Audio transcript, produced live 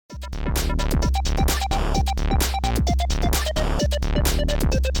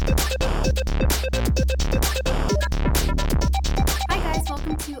Hi guys,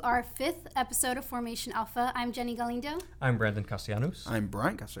 welcome to our 5th episode of Formation Alpha. I'm Jenny Galindo. I'm Brandon Castellanos. I'm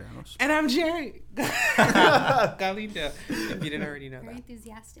Brian Castellanos. And I'm Jerry Galindo, if you didn't already know Very that.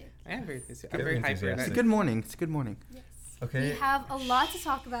 enthusiastic. I am very enthusiastic. Very I'm very hyper. enthusiastic. It's a good morning. It's a good morning. Yes. Okay. We have a lot to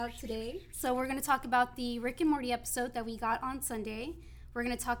talk about today. So we're going to talk about the Rick and Morty episode that we got on Sunday. We're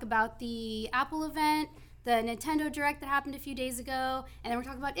going to talk about the Apple event, the Nintendo Direct that happened a few days ago, and then we're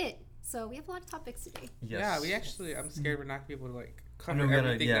talking about it. So we have a lot of topics today. Yes. Yeah, we actually, I'm scared we're not going to be able to cover No, we gotta-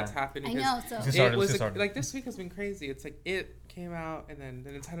 everything yeah. that's happened. I because know, so Let's get started, It was let's get started. this week has been crazy. It's it came out, and then the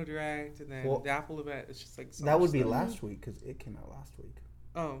Nintendo Direct, and then Well, the Apple event. It's just so That much would be stuff. last week because it came out last week.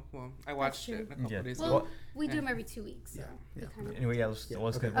 Oh, well, I watched true. it a couple Yeah. days well, ago. we do them every 2 weeks. So Yeah, we yeah. kind of Anyway, let's get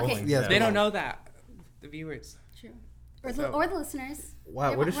Okay. rolling. Yes, They go don't on. know that, the viewers. true. Or, So- or the listeners.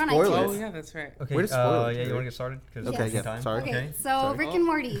 Wow, We're what a on spoiler. iTunes. Oh, yeah, that's right. Okay. Way to spoil it, yeah, you Jerry. want to get started? 'Cause Okay, it's yeah, time. sorry. Okay, Okay. so Sorry. Rick and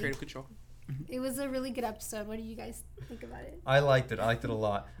Morty. Creative control. It was a really good episode. What do you guys think about it? I liked it. I liked it a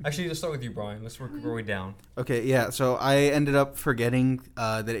lot. Actually, let's start with you, Brian. Let's work our way down. Okay, yeah. So I ended up forgetting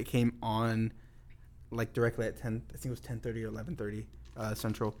that it came on directly at 10. I think it was 10:30 or 11:30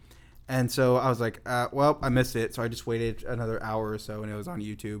 Central. And so I was like, well, I missed it. So I just waited another hour or so, and it was on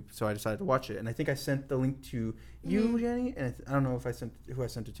YouTube. So I decided to watch it. And I think I sent the link to you, Jenny. And I don't know if who I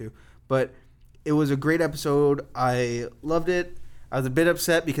sent it to. But it was a great episode. I loved it. I was a bit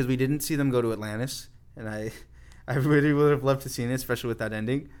upset because we didn't see them go to Atlantis. And I really would have loved to see it, especially with that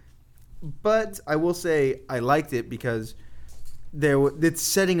ending. But I will say I liked it because it's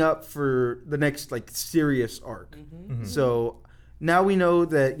setting up for the next serious arc. Mhm. So now we know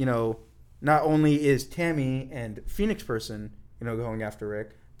that, not only is Tammy and Phoenix Person, going after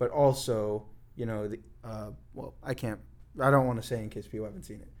Rick, but also, I don't want to say in case people haven't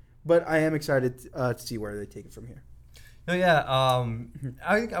seen it, but I am excited to see where they take it from here. No, yeah.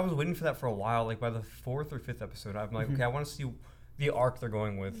 I think I was waiting for that for a while. Like by the 4th or 5th episode, I'm like, okay, I want to see the arc they're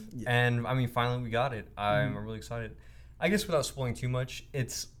going with. Yeah. And I mean, finally we got it. I'm really excited. I guess without spoiling too much,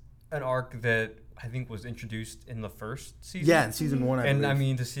 it's an arc that I think was introduced in the first season. Yeah, in season 1, And believe. I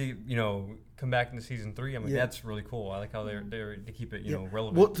mean, to see come back into season 3, I mean, Yeah. that's really cool. I like how they keep it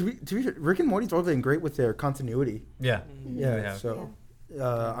relevant. Well, to be fair, Rick and Morty's always been great with their continuity. Yeah. Yeah, They have. so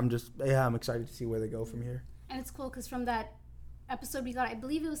I'm excited to see where they go from here. And it's cool because from that episode we got, I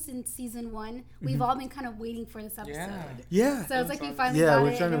believe it was in season 1, we've all been kind of waiting for this episode. Yeah. Yeah. So it's like we finally Yeah, got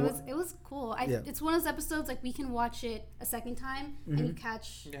we're it, trying and to it was cool. Yeah. It's one of those episodes we can watch it a second time and you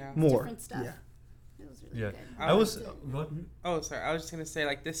catch Yeah. More. different stuff. Yeah. It was really Yeah. good. I was. liked it. Go ahead. Oh, sorry. I was just gonna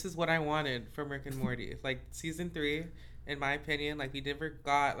say, this is what I wanted from Rick and Morty. Season 3, in my opinion, we never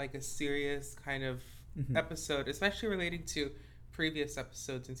got a serious kind of episode, especially relating to previous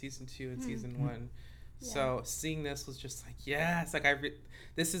episodes in season 2 and season 1. So seeing this was just yes,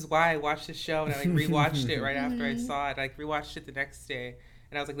 this is why I watched the show, and I rewatched it right after I saw it. I rewatched it the next day,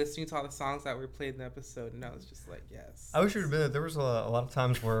 and I was listening to all the songs that were played in the episode, and I was just yes. I wish it would have been. There was a lot of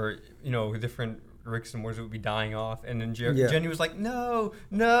times where different Ricks and Mortys would be dying off, and then Jenny was like, "No,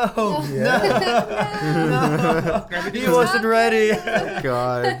 no, no, he wasn't ready."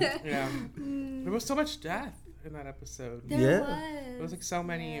 God. Yeah, there was so much death in that episode. There Yeah. was. There was so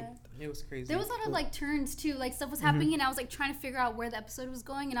many. Yeah. It was crazy. There was a lot of turns too. Stuff was happening, and I was trying to figure out where the episode was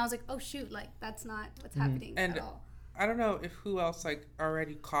going, and I was like, "Oh shoot! That's not what's happening And at all." I don't know if who else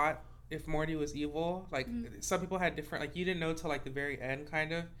already caught if Morty was evil. Some people had different. You didn't know till the very end,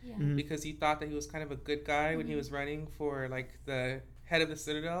 kind of, Yeah. because you thought that he was kind of a good guy when he was running for the head of the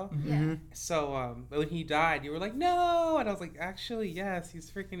Citadel. Yeah. So when he died, you were like, no, and I was like, actually, yes,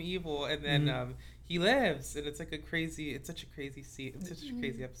 he's freaking evil. And then he lives, and it's such a crazy scene. It's such a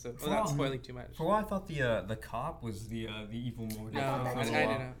crazy episode. Without spoiling too much. For a while, I thought the cop was the evil Morty. No, thought that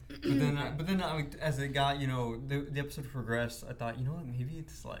I too. didn't. But then as it got the episode progressed, I thought what, maybe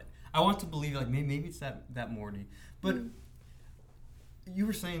it's I want to believe maybe it's that Morty. But you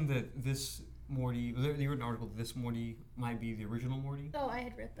were saying that this Morty, you wrote an article that this Morty might be the original Morty. Oh, I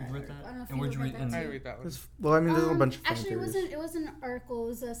had read that. You read that? I don't know if And you where'd you read read- that and- I too. didn't read that one. Well, I mean, there's a bunch of fan Actually, theories. it wasn't an article. It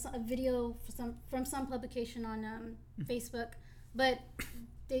was a video from some publication on Facebook, but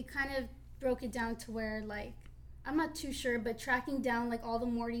they kind of broke it down to where I'm not too sure, but tracking down all the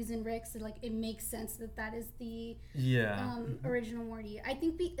Mortys and Ricks, it makes sense that is the original Morty. I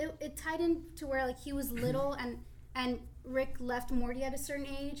think it tied in to where he was little and Rick left Morty at a certain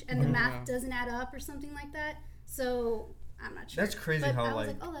age, and the math doesn't add up or something like that. So I'm not sure. That's crazy but how I was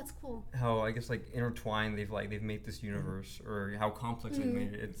like oh, that's cool. how I guess like intertwined they've made this universe, or how complex they've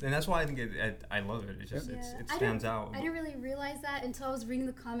made it. And that's why I think I love it. It's just it stands out. I didn't really realize that until I was reading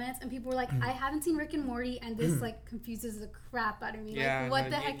the comments and people were like, I haven't seen Rick and Morty and this like confuses the crap out of me. Yeah, like what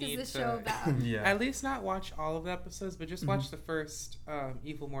the heck is this show about? Yeah. At least not watch all of the episodes, but just watch the first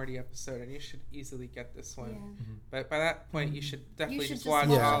Evil Morty episode, and you should easily get this one. Yeah. But by that point, you should definitely should just just watch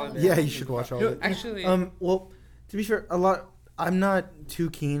watch all all of of it. Yeah, you should watch all of it. Actually, Well, to be fair, I'm not too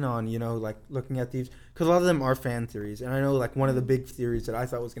keen on, like looking at these, because a lot of them are fan theories. And I know like one of the big theories that I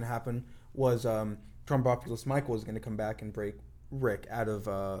thought was going to happen was Trombopoulos Michael was going to come back and break Rick out of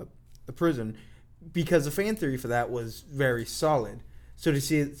the prison, because the fan theory for that was very solid. So to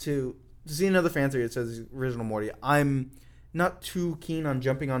see another fan theory that says original Morty, I'm not too keen on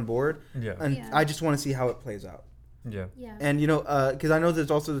jumping on board. Yeah. And Yeah. I just want to see how it plays out. Yeah. Yeah. And because I know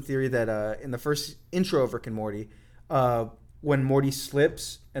there's also the theory that in the first intro of Rick and Morty, when Morty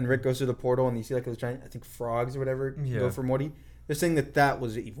slips and Rick goes through the portal and you see like those giant, I think frogs or whatever go for Morty, they're saying that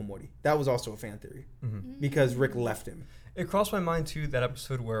was the evil Morty. That was also a fan theory because Rick left him. It crossed my mind too, that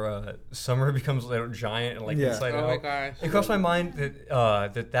episode where Summer becomes a giant and like inside out. Oh my gosh. It crossed my mind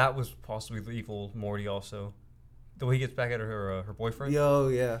that that was possibly the evil Morty also. The way he gets back at her boyfriend. Yo,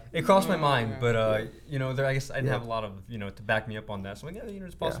 yeah. It crossed my mind, but Yeah. I guess I didn't have a lot of to back me up on that. So I'm like,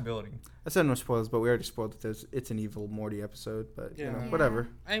 there's a possibility. I said no spoilers, but we already spoiled that it's an evil Morty episode. But Yeah. whatever.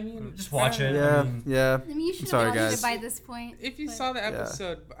 I mean, Just watch it. Yeah, I mean, yeah. I mean, you should sorry, have watched guys. it by this point. if you but- saw the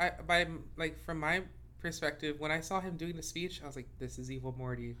episode, by like from my perspective, when I saw him doing the speech, I was like, this is evil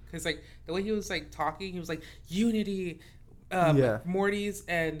Morty, because like the way he was like talking, he was like unity, Morty's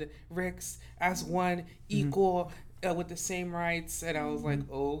and Rick's as one equal. With the same rights, and I was like,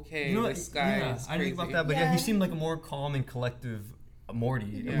 okay, this guy is crazy. I didn't think about that, but he seemed like a more calm and collective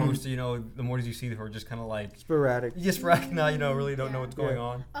Morty, opposed to the Mortys you see who are just kind of like Sporadic. just now, really don't know what's going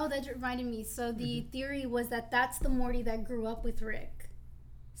on. Oh, that reminded me. So the theory was that that's the Morty that grew up with Rick.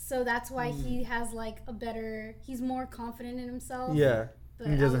 So that's why he has like he's more confident in himself. Yeah. But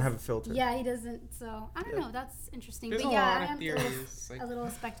He doesn't have a filter. Yeah, he doesn't. So I don't know. That's interesting. There's but a yeah, lot I of am theories. a little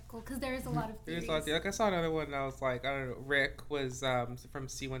skeptical because there is a lot of theories. There's a lot of theories. Like I saw another one, and I was like, I don't know. Rick was from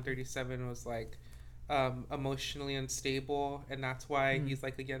C-137 was like emotionally unstable, and that's why he's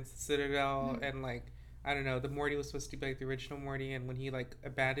like against the Citadel, and like I don't know. The Morty was supposed to be like the original Morty, and when he like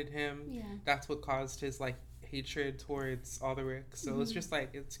abandoned him, that's what caused his like hatred towards all the Ricks. So it's just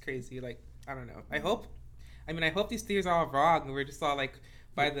like it's crazy. Like I don't know. I hope these theories are all wrong, and we're just all like.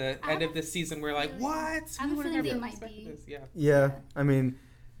 By the end of this season, we're like, what? I have a feeling they might be. This? Yeah. Yeah. I mean,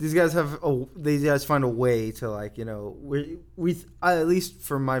 these guys find a way to like we at least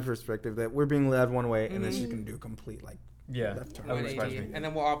from my perspective that we're being led one way and then she's gonna do a complete like left turn. That would surprise me. And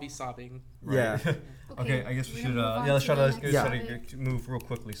then we'll all be sobbing. Right. Yeah. Okay, I guess we we're should. gonna move on Let's to try the to next topic. move real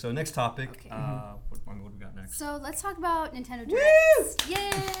quickly. So next topic. Okay. What do we got next? So let's talk about Nintendo Directs.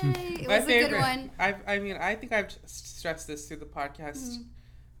 Yay! It My was favorite. a good one. I think I've stressed this through the podcast.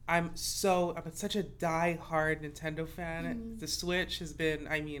 I'm such a die-hard Nintendo fan. The Switch has been,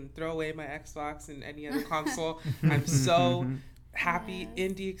 throw away my Xbox and any other console. I'm so happy.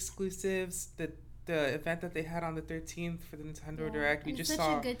 Indie exclusives, the event that they had on the 13th for the Nintendo Direct. It's such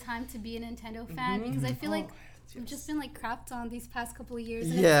a good time to be a Nintendo fan because I feel like we've just been like crapped on these past couple of years.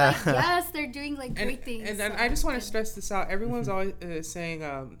 And it's like, yes, they're doing like great things. And then I just want to stress this out. Everyone's always saying,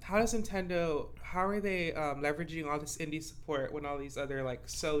 how are they leveraging all this indie support when all these other like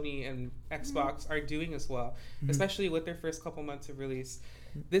Sony and Xbox are doing as well, especially with their first couple months of release.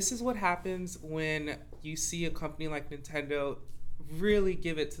 This is what happens when you see a company like Nintendo really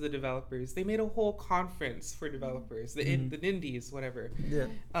give it to the developers. They made a whole conference for developers, the indies, whatever. Yeah.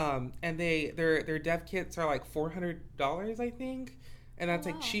 And their dev kits are like $400, I think. And that's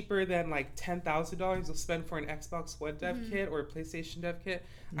like cheaper than like $10,000 you'll spend for an Xbox One dev kit or a PlayStation dev kit.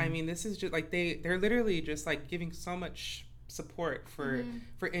 I mean, this is just like they're literally just like giving so much support for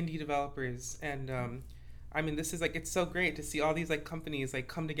indie developers. And this is like, it's so great to see all these like companies like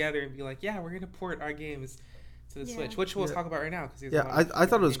come together and be like, yeah, we're gonna port our games to the Switch, which we'll talk about right now. I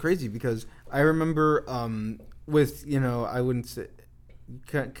thought it was crazy because I remember with I wouldn't say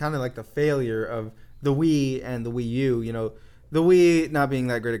kind of like the failure of the Wii and the Wii U. The Wii not being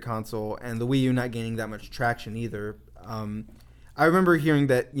that great a console and the Wii U not gaining that much traction either. I remember hearing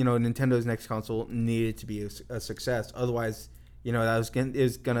that Nintendo's next console needed to be a success. Otherwise, that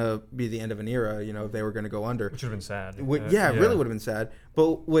is gonna be the end of an era. If they were gonna go under, Which would have been sad. It really would have been sad.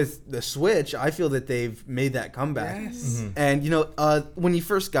 But with the Switch, I feel that they've made that comeback. Yes. And when you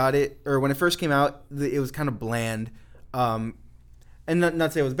first got it, or when it first came out, it was kind of bland. And not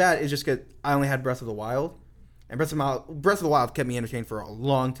to say it was bad. It's just because I only had Breath of the Wild. And Breath of the Wild kept me entertained for a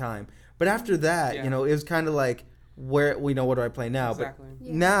long time. But after that, Yeah. you know, it was kind of like, what do I play now? Exactly. But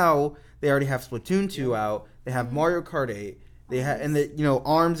Yeah. now they already have Splatoon 2 out. They have Mario Kart 8. They have, and you know,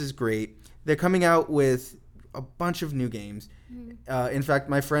 ARMS is great. They're coming out with a bunch of new games. In fact,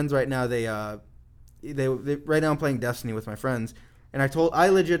 my friends right now, they right now I'm playing Destiny with my friends, and I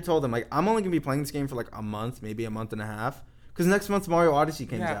legit told them, like, I'm only gonna be playing this game for like a month, maybe a month and a half, because next month Mario Odyssey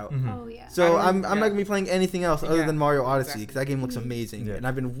comes Yeah. out. Oh yeah. So I I'm don't- not yeah. gonna be playing anything else other Yeah, than Mario Odyssey, because exactly. that game looks amazing, Yeah. and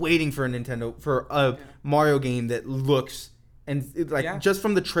I've been waiting for a Yeah. Mario game that looks and Yeah. just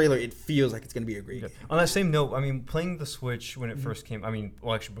from the trailer, it feels like it's gonna be a great Yeah. game. On that same note, I mean, playing the Switch when it first came. I mean,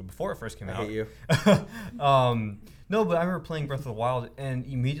 well, actually, but before it first came I out. hate you. No, but I remember playing Breath of the Wild and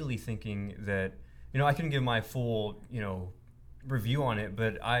immediately thinking that, you know, I couldn't give my full, you know, review on it,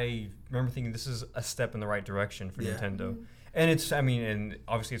 but I remember thinking this is a step in the right direction for Yeah. Nintendo. And it's, I mean, and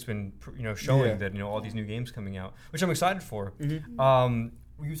obviously it's been, you know, showing Yeah. that, you know, all these new games coming out, which I'm excited for. Mhm.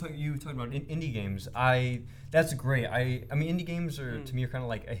 You talking about indie games. That's great. I mean, indie games are to me are kind of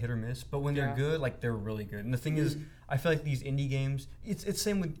like a hit or miss, but when they're Yeah. good, like they're really good. And the thing is, I feel like these indie games, it's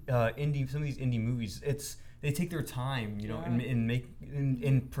same with some of these indie movies. They take their time, you know,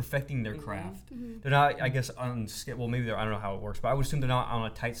 in perfecting their craft. They're not, I guess, on well, maybe they're, I don't know how it works, but I would assume they're not on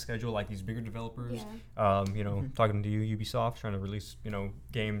a tight schedule like these bigger developers. You know, talking to you, Ubisoft, trying to release, you know,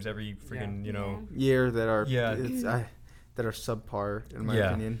 games every freaking, you know. Year that are Yeah. that are subpar in my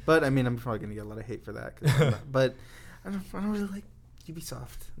Yeah. opinion. But I mean, I'm probably gonna get a lot of hate for that. 'Cause I'm not- but I don't really like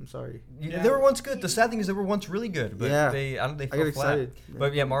Ubisoft. I'm sorry. They were once good. The sad thing is they were once really good, but Yeah. they fell I get flat. excited.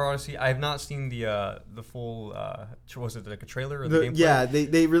 But yeah, Mario Odyssey. I have not seen the full. Was it like a trailer or the gameplay? Yeah,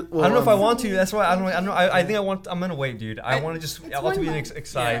 they well, I don't know if I want to. That's why I don't know. I think I'm gonna wait, dude. I want to just. It's I want to be 1 month.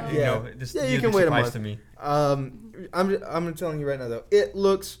 excited. Yeah. You know, just Yeah, be you a can big wait a surprise month. to me. I'm telling you right now though, it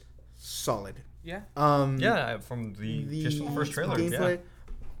looks solid. Yeah. Yeah, from just the first trailer. gameplay. Yeah.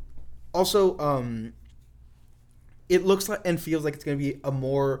 Also, it looks like and feels like it's gonna be a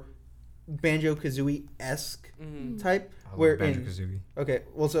more Banjo-Kazooie esque type. Where in Banjo-Kazooie. okay,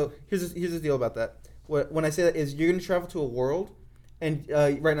 well, so here's the deal about that. When I say that is you're gonna travel to a world, and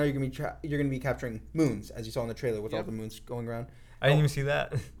right now you're gonna be capturing moons, as you saw in the trailer with all Yep. the moons going around. I didn't even see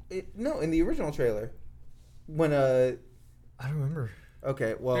that. No, in the original trailer, when I don't remember.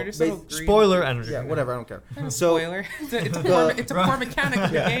 okay, well, They're just little green- Spoiler. I don't yeah, whatever, I don't care. Not a So spoiler. It's a poor mechanic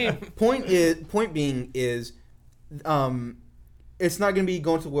of the game. point being is, it's not gonna be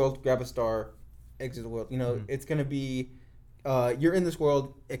going to the world, grab a star, exit the world. You know, it's gonna be, you're in this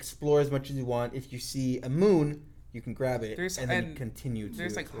world, explore as much as you want. If you see a moon, you can grab it, There's- and then and continue to.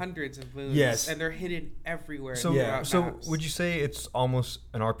 There's like explore. hundreds of moons. Yes. And they're hidden everywhere. So, Yeah. so maps. would you say it's almost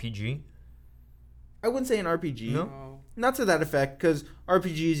an RPG? I wouldn't say an RPG. No? Oh. Not to that effect, because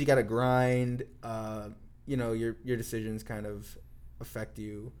RPGs you gotta grind. You know, your decisions kind of affect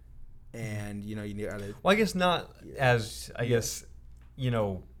you, and you know you gotta. Well, I guess not as guess, you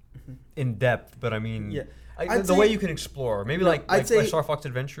know, in depth, but I mean, Yeah. the I'd way say- you can explore, maybe No, like I'd say- Star Fox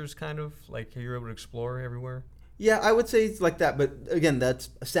Adventures, kind of like you're able to explore everywhere. Yeah, I would say it's like that, but again, that's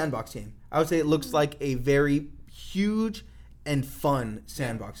a sandbox game. I would say it looks like a very huge and fun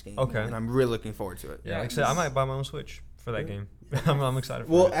sandbox game. Okay. And I'm really looking forward to it. Yeah, Yeah, like I said, I might buy my own Switch for that game. I'm excited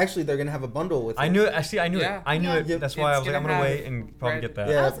for Well, it. actually, they're gonna have a bundle with. I it. knew it. Actually, I knew Yeah. it. I knew Yeah. it. That's why I It's was like, I'm gonna gonna have wait and probably red- get that.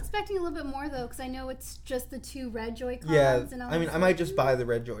 Yeah. I was expecting a little bit more though, because I know it's just the 2 red Joy-Cons. Yeah, and I mean, I might just buy the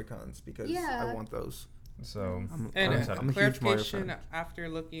red Joy Cons because Yeah. I want those. So And excited. I'm a huge Mario clarification fan. after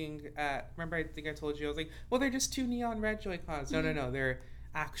looking at, remember I think I told you, I was like, well, they're just 2 neon red Joy-Cons. No, they're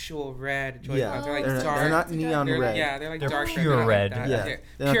actual red Joy-Cons. Yeah, They're like they're dark. not neon they're, red. Yeah, they're like They're dark. pure like red. that. Yeah, They're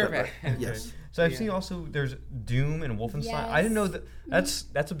they're not pure that red. red. Yes. So I've Yeah. seen also there's Doom and Wolfenstein. I didn't know that.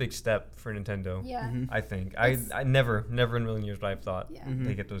 That's a big step for Nintendo. Yeah. Mm-hmm. I think I never in a million years would I have thought Yeah.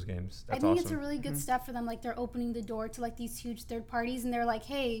 they get those games. I That's think awesome. it's a really good step for them. Like they're opening the door to like these huge third parties, and they're like,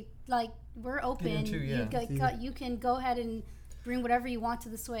 "Hey, like we're open. too, yeah. You can go ahead and bring whatever you want to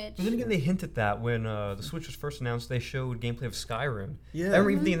the Switch." But then again, they hinted that when the Switch was first announced, they showed gameplay of Skyrim. Yeah. I remember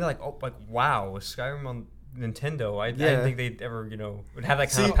even thinking they're like, oh, like wow, Skyrim on Nintendo. I Yeah. didn't think they'd ever, would have that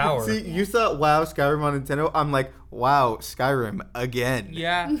kind of power. See, you thought WoW Skyrim on Nintendo. I'm like, wow, Skyrim again.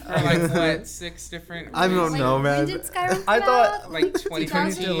 Yeah, for like what, 6 different. I don't ways? know, When man. did Skyrim I come thought, out? like 2013.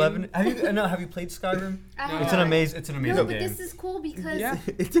 2011. Have you played Skyrim? I It's an haven't. amazing No, but game. this is cool because Yeah.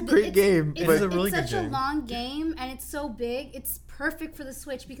 It's a great game, It's, but a really good such a game. long game, and it's so big. It's perfect for the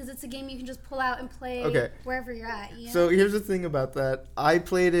Switch because it's a game you can just pull out and play Okay. wherever you're at. You know? so here's the thing about that. I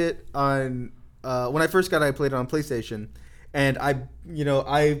played it on when I first got it. I played it on PlayStation, and I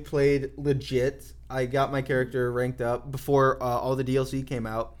played legit. I got my character ranked up before all the DLC came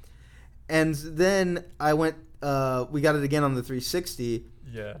out, and then I went we got it again on the 360.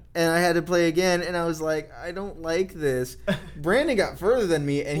 Yeah. And I had to play again, and I was like, I don't like this. Brandon got further than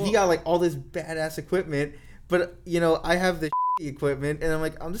me, and he got like all this badass equipment. But I have the equipment, and I'm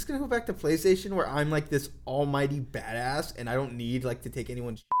like, I'm just gonna go back to PlayStation where I'm like this almighty badass, and I don't need like to take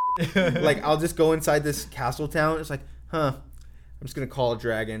anyone's shit. Like I'll just go inside this castle town. It's like, I'm just gonna call a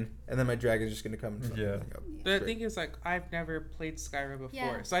dragon, and then my dragon's just gonna come and fuck me up. The thing is, like, I've never played Skyrim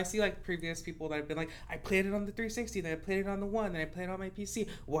before, so I see like previous people that have been like, I played it on the 360, then I played it on the One, then I played it on my PC.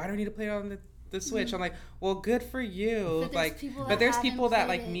 Why do I need to play it on the Switch? I'm like, well, good for you. But there's people that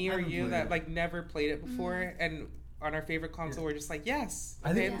like me or you that like never played it before, and on our favorite console, we're just like, yes.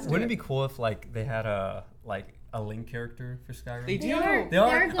 I think wouldn't it be cool if like they had a Link character for Skyrim? They do. They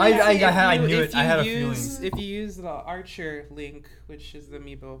are. I knew it. I had a feeling. If you use the Archer Link, which is the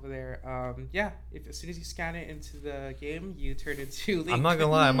amiibo over there, if as soon as you scan it into the game, you turn into Link. I'm not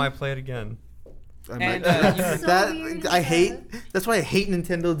gonna lie, I might play it again. And That's why I hate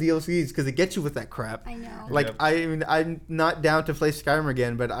Nintendo DLCs, because it gets you with that crap. I know. Like I'm not down to play Skyrim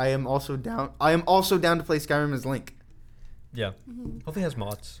again, but I am also down to play Skyrim as Link. Yeah. Hopefully it has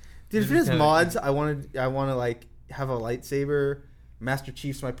mods. Dude, if it has mods, I want to like have a lightsaber, Master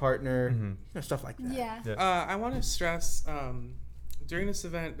Chief's my partner, stuff like that. Yeah. I want to stress during this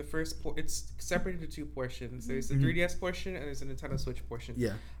event, it's separated into two portions. There's the 3DS portion and there's a Nintendo Switch portion.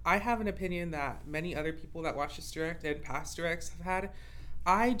 Yeah. I have an opinion that many other people that watch this direct and past directs have had.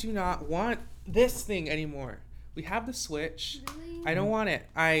 I do not want this thing anymore. We have the Switch. Really? I don't want it.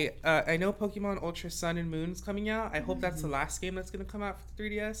 I know Pokemon Ultra Sun and Moon is coming out. I hope that's the last game that's going to come out for the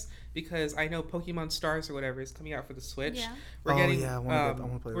 3DS, because I know Pokemon Stars or whatever is coming out for the Switch. Yeah. I want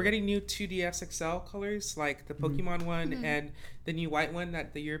to play We're getting new 2DS XL colors, like the Pokemon one and the new white one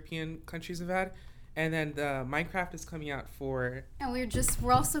that the European countries have had. And then the Minecraft is coming out for... And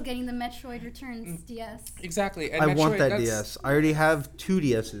we're also getting the Metroid Returns DS. Exactly. And I want that DS. I already have 2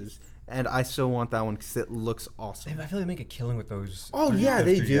 DSs. And I still want that one because it looks awesome. I feel like they make a killing with those. Oh yeah,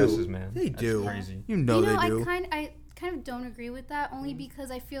 they do. Man. They do. That's crazy. You know they do. I kind of don't agree with that, only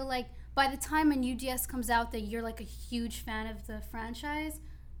because I feel like by the time a new DS comes out that you're like a huge fan of the franchise,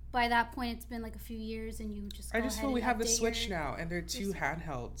 by that point it's been like a few years and you just. I just feel we have the Switch now, and they're 2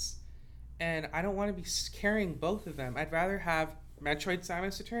 handhelds, and I don't want to be carrying both of them. I'd rather have Metroid: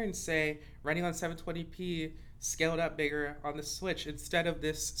 Samus Returns, say, running on 720p. Scaled up bigger on the Switch instead of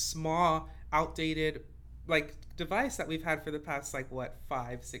this small, outdated, like device that we've had for the past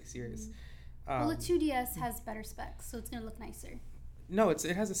 5-6 years. Well, the 2DS has better specs, so it's gonna look nicer. No, it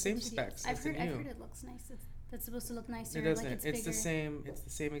has the same specs. I've heard it looks nice. It's supposed to look nicer. It doesn't. Like it's the same. It's the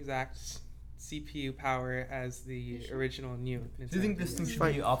same exact CPU power as the original new Nintendo. Do you think this thing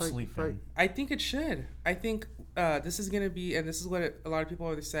should be obsolete? I think it should. I think this is gonna be, and this is what a lot of people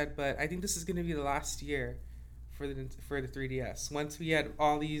have said, but I think this is gonna be the last year for the 3DS. Once we had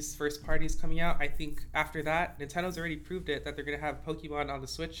all these first parties coming out, I think after that, Nintendo's already proved it that they're going to have Pokemon on the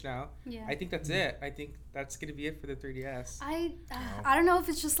Switch now. Yeah. I think that's it. I think that's going to be it for the 3DS. I don't know if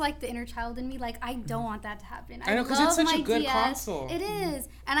it's just like the inner child in me. Like, I don't want that to happen. I know, because it's such a good DS. console. It is.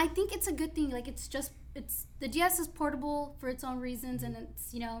 And I think it's a good thing. Like, the DS is portable for its own reasons, and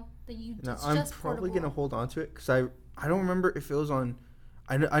it's, I'm probably going to hold on to it because I don't remember if it was on...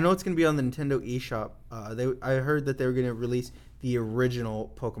 I know it's going to be on the Nintendo eShop. I heard that they were going to release the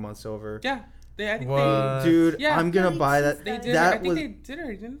original Pokemon Silver. Yeah. Dude, yeah, I'm going to buy that. They did. I think they did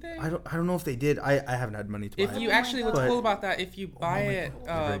it, didn't they? I don't know if they did. I haven't had money to buy it. If you actually, what's cool about that, if you buy it,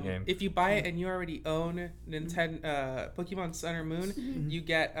 if you buy it and you already own Nintendo Pokemon Sun or Moon, you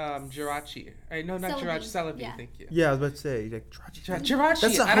get Jirachi. No, not Jirachi, Celebi, yeah. thank you. Yeah, I was about to say,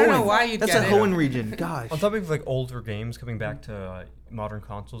 Jirachi. I don't know why you'd get it. That's a Hoenn region. Gosh. On topic of older games coming back to modern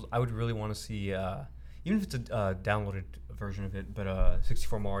consoles, I would really want to see, even if it's a downloaded version of it, but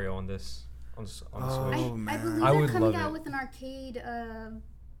 64 Mario on this. On the Switch. I believe they're coming out with an arcade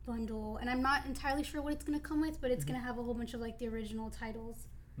bundle, and I'm not entirely sure what it's going to come with, but it's going to have a whole bunch of the original titles.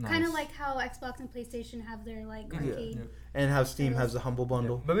 Nice. Kind of like how Xbox and PlayStation have their arcade. Yeah. And how Steam has the Humble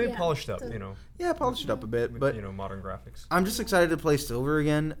Bundle. Yeah. But maybe polished up, Yeah, polished up a bit, but modern graphics. I'm just excited to play Silver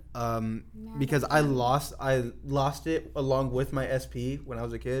again, because I lost it along with my SP when I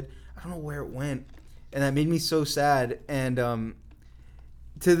was a kid. I don't know where it went, and that made me so sad. And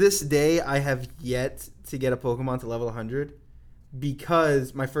to this day, I have yet to get a Pokemon to level 100.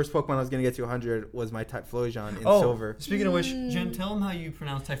 Because my first Pokemon I was going to get to 100 was my Typhlosion in Silver. Speaking of which, Jen, tell them how you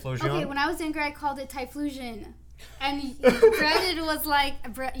pronounce Typhlosion. Okay, when I was younger, I called it Typhlosion. And Brandon was like,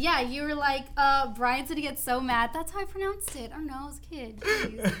 you were like, Brian's going to get so mad. That's how I pronounced it. I don't know, I was a kid.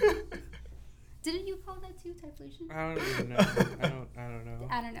 Didn't you call that too, Typhlosion? I don't even know. I don't know.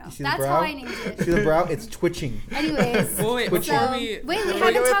 I don't know. You see the That's brow? how I named it. See the brow? It's twitching. Anyways, Well, wait, so, before we we wait, haven't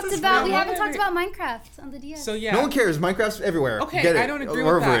wait, talked wait, about wait, Minecraft on the DS. So yeah. No one cares. Minecraft's everywhere. Okay, Get it. I don't agree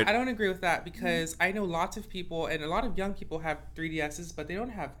We're with over that. it. I don't agree with that because I know lots of people and a lot of young people have 3DSs, but they don't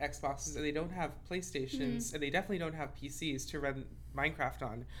have Xboxes and they don't have PlayStations and they definitely don't have PCs to run Minecraft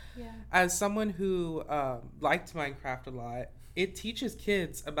on. Yeah. As someone who liked Minecraft a lot, it teaches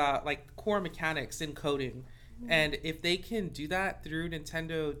kids about like core mechanics in coding. And if they can do that through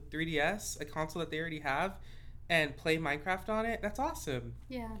Nintendo 3DS, a console that they already have, and play Minecraft on it, that's awesome.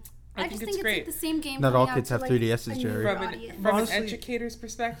 Yeah. I just think think it's great. like the same game. Not all coming out kids to, have like, 3DSs, a Jerry. newer From audience. an Honestly- educator's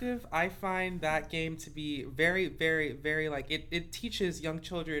perspective, I find that game to be very, very, very like it teaches young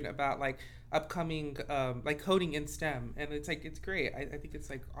children about like upcoming like coding in STEM, and it's like it's great. I think it's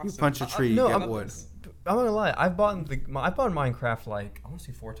like awesome. You punch a tree, no, you I'm- get wood. I'm not gonna lie. I've bought Minecraft like I want to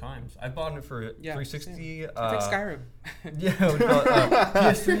say 4 times. I bought it for Yeah, 360. same. It's like Skyrim. Yeah,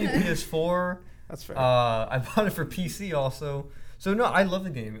 PS3, PS4. That's fair. I bought it for PC also. So no, I love the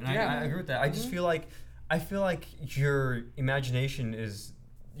game, and Yeah. I agree with that. I just feel like your imagination is,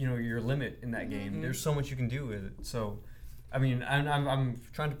 your limit in that game. There's so much you can do with it. So, I mean, I'm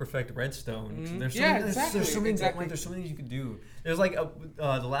trying to perfect Redstone. So there's so Yeah, many, exactly, there's so many exactly. there's so many things you could do. There's like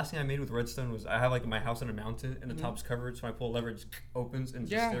the last thing I made with Redstone was I have like my house under mounted and the top's covered, so I pull a lever, it just opens and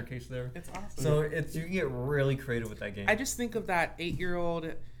there's a staircase there. It's awesome. So you can get really creative with that game. I just think of that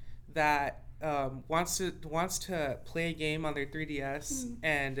 8-year-old that wants to play a game on their 3DS,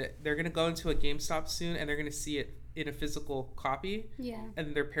 and they're gonna go into a GameStop soon, and they're gonna see it in a physical copy, Yeah.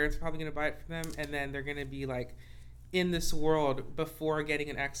 and their parents are probably gonna buy it for them, and then they're gonna be like in this world before getting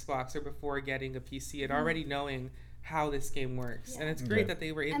an Xbox or before getting a PC, and already knowing how this game works. Yeah. And it's great Yeah. that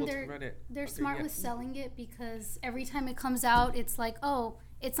they were able to run it. They're on 3DS. smart with selling it because every time it comes out, it's like, oh,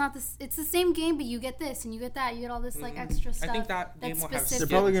 it's not this. It's the same game, but you get this and you get that. You get all this like extra stuff. I think that game that's will have specific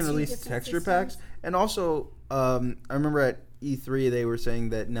They're probably going to to release different texture systems. packs. And also, I remember at E3 they were saying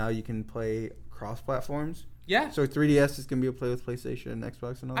that now you can play cross platforms. Yeah. So 3DS is going to be able to play with PlayStation and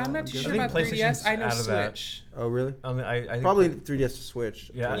Xbox and all that. I'm not too good. sure I about think 3DS. I know PlayStation's out of that. Switch. Oh, really? I think Probably 3DS to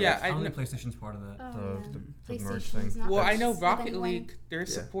Switch. Yeah, Yeah, I I don't know- think PlayStation's part of that. Oh, the merge PlayStation's thing. not Well, I with know Rocket anyone. League, there's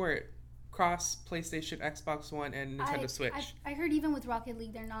Yeah. support cross PlayStation, Xbox One, and Nintendo Switch. I heard even with Rocket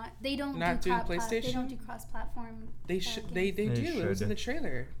League, they're not. They don't Not do doing They PlayStation? don't do cross-platform. They games. do. They It was should. in the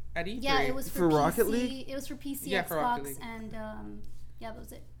trailer at E3. Yeah, it was For for PC. Rocket League? It was for PC, Yeah, for Rocket Xbox, League. and yeah, that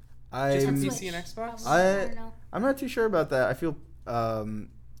was it. Just for I'm, PC and Xbox? Probably. I don't know. I'm not too sure about that. I feel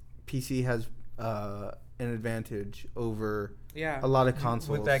PC has an advantage over Yeah. a lot of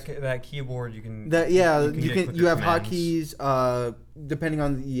consoles. With that keyboard, you can. That yeah, you you get can you have commands. hotkeys. Depending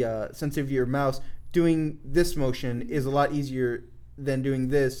on the sensitivity of your mouse, doing this motion is a lot easier than doing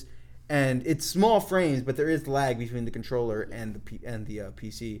this, and it's small frames, but there is lag between the controller and the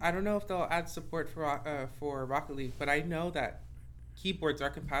PC. I don't know if they'll add support for Rocket League, but I know that keyboards are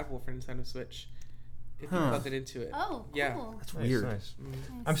compatible for Nintendo Switch if you Huh. plug it into it. Oh, cool. Yeah. That's Nice, weird. nice. Mm. Nice.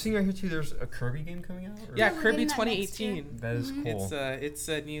 I'm seeing right here too. There's a Kirby game coming out. or- Yeah, we're Kirby getting that next year. 2018. That is cool. It's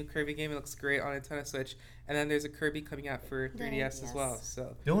a new Kirby game. It looks great on Nintendo Switch, and then there's a Kirby coming out for 3DS as well.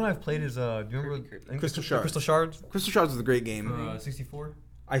 So The only one I've played is do you remember Kirby. I think Crystal it's Shards. Crystal Shards Crystal Shards is a great game. for 64.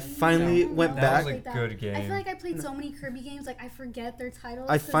 I finally No. went No, That back. was a good game. I feel like I played so many Kirby games, like I forget their titles.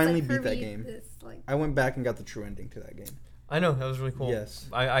 I so it's finally like beat that Kirby game. This, like, I went back and got the true ending to that game. I know that was really cool. Yes.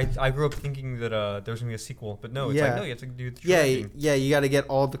 I grew up thinking that there was gonna be a sequel, but no, it's Yeah. like no, you have to do the Yeah, ending. yeah, you got to get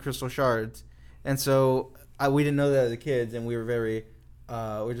all the crystal shards, and so we didn't know that as kids, and we were very,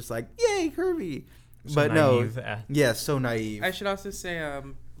 we're just like, yay, Kirby, So but naive. no, yeah, so naive. I should also say,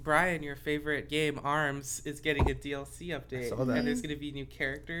 Brian, your favorite game, ARMS, is getting a DLC update, saw that. and there's going to be new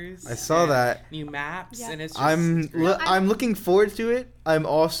characters. I saw and that. new maps, Yeah. and it's just I'm looking forward to it. I'm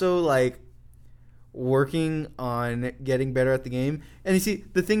also like working on getting better at the game. And you see,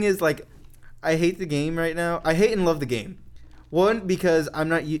 the thing is, like, I hate the game right now. I hate and love the game. One, because I'm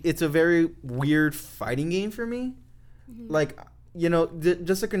not. It's a very weird fighting game for me. Like,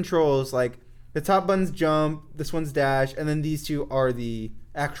 just the controls. Like, the top button's jump, this one's dash, and then these two are the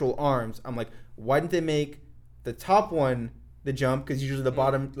actual arms. I'm like, why didn't they make the top one the jump? Because usually the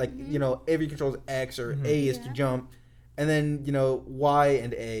bottom, like, every control is X or A is to Yeah. jump. And then, Y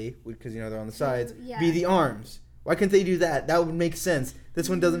and A, because, they're on the sides, yeah. be the arms. Why couldn't they do that? That would make sense. This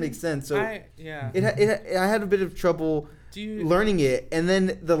one doesn't make sense. So I had a bit of trouble do you learning it. And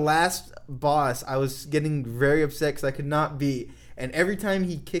then the last boss, I was getting very upset because I could not beat. And every time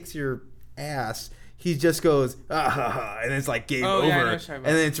he kicks your ass, he just goes, ah, ha, ha, and it's like game Oh, over. yeah, I know what you're talking And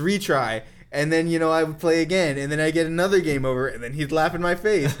about. then it's retry. And then, I would play again. And then I get another game over. And then he'd laugh in my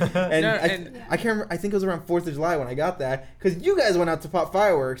face. And, I can't remember. I think it was around 4th of July when I got that. Because you guys went out to pop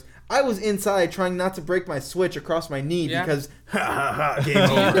fireworks. I was inside trying not to break my Switch across my knee because, game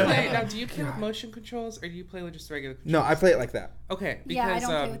over. Now, do you play with motion controls or do you play with just regular controls? No, I play it like that. Okay, because I don't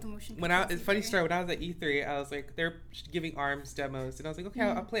play with the motion controls it's funny story. When I was at E3, I was like, they're giving ARMS demos, and I was like, okay,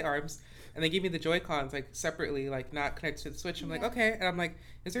 I'll play ARMS. And they gave me the Joy-Cons like separately, like not connected to the Switch. I'm like, okay, and I'm like,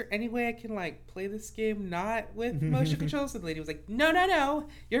 is there any way I can like play this game not with motion controls? And the lady was like, no,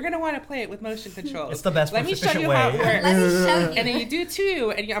 you're gonna want to play it with motion controls. It's the best, Let most me show efficient you way. how it works. Let me show you. And then you do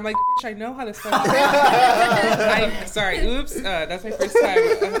too, and I'm like, bitch, I know how this stuff works. Sorry, oops, that's my first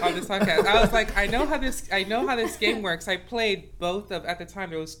time on this podcast. I was like, I know how this game works. I played both of, at the time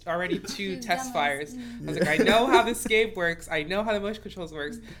there was already 2 test fires. I was like, I know how this game works. I know how the motion controls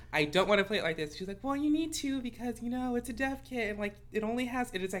works. I don't want to play it like this. She's like, well, you need to because it's a dev kit and like it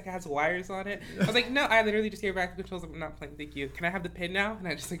has wires on it. I was like, no, I literally just gave back the controls. I'm not playing. Thank you. Can I have the pin now? And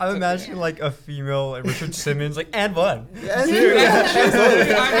I just like. I'm imagining like a female Richard Simmons, like, and one. Yeah,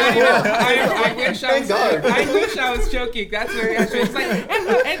 I wish I was joking. That's very actually. It's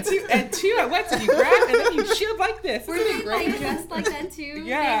like and two at once, and you grab and then you shield like this. Were they like dressed like that too?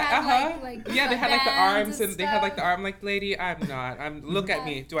 Yeah, They they had like the arms and they had like the arm. arm. Like, lady, I'm not. Look at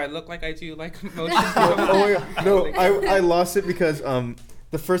me. Do I look like I do like motion? Oh my God. No, I lost it because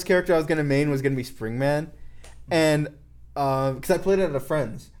the first character I was gonna main was gonna be Springman, and because I played it at a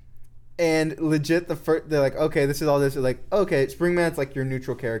friend's, and legit they're like, okay, this is all this. They're like, okay, Springman's like your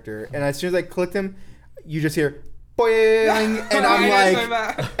neutral character, and as soon as I clicked him, you just hear boing, and I'm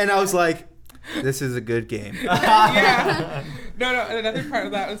like, and I was like, this is a good game. Yeah. No. Another part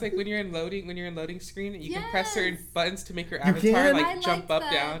of that was like when you're in loading screen, you can press certain buttons to make your avatar like jump up,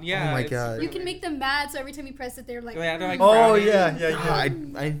 down. Yeah. Oh my God. You can make them mad, so every time you press it, they're like. Yeah, they're like Oh frowning. yeah.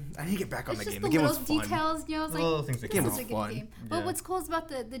 I need to get back on It's the just game. the The game was little fun. details, it's like, Little things that this came is out a good fun. game. But Yeah. what's cool is about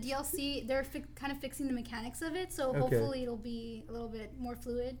the DLC, they're kind of fixing the mechanics of it, so Okay. hopefully it'll be a little bit more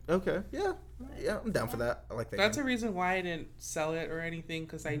fluid. Okay, yeah, I'm down for that. I like that. That's game. a reason why I didn't sell it or anything,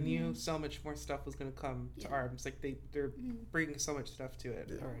 because I knew so much more stuff was gonna come to ARMS. Like they're bringing so much stuff to it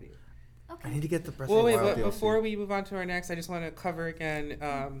already. I need to get the Breath Well, of the wait, Wild but DLC. before we move on to our next, I just want to cover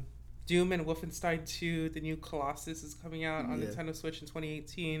again. Doom and Wolfenstein 2, the new Colossus, is coming out on Nintendo Switch in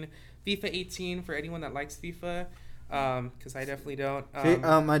 2018. FIFA 18 for anyone that likes FIFA, because I definitely don't.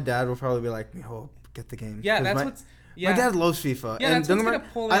 My dad will probably be like, "Oh, get the game." Yeah, 'Cause that's my, what's. My Yeah, dad loves FIFA. Yeah, and that's don't what's get me gonna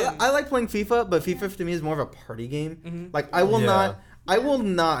pull wrong, in. I like playing FIFA, but FIFA to me is more of a party game. Mm-hmm. Like I will Yeah.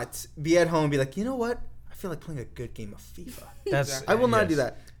 not be at home and be like, you know what? I feel like playing a good game of FIFA. That's I will not do yes.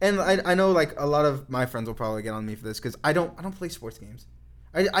 that. And I know like a lot of my friends will probably get on me for this because I don't play sports games.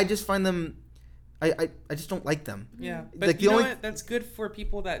 I just find them. I just don't like them. Yeah, but Like, the you know only- what? That's good for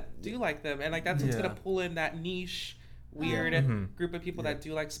people that do like them, and like that's what's Yeah. gonna pull in that niche, weird Mhm. group of people that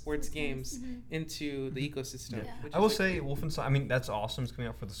do like sports games into the ecosystem. Yeah. which I is, will like, say Wolfenstein. I mean, that's awesome. It's coming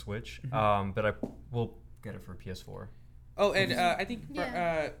out for the Switch. But I will get it for PS4. Oh, and I think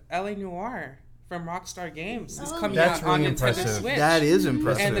Yeah. LA Noire from Rockstar Games is Oh, coming yeah. That's out on really Nintendo impressive. Switch. That is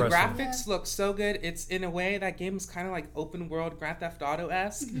impressive. And the impressive. graphics look so good. It's in a way that game is kind of like open world Grand Theft Auto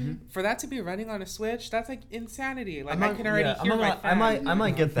esque. For that to be running on a Switch, that's like insanity. Like I can already hear my I might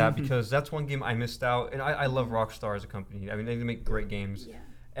fan. get that because that's one game I missed out, and I love Rockstar as a company. I mean, they make great games, Yeah.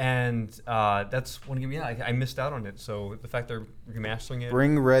 and that's one game. Yeah, I missed out on it. So the fact they're remastering it.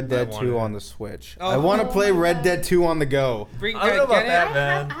 Bring Red Dead I 2 wanted on it. the Switch. Oh. I want to Oh play my Red God. Dead 2 on the go. Bring I don't know about get that, it?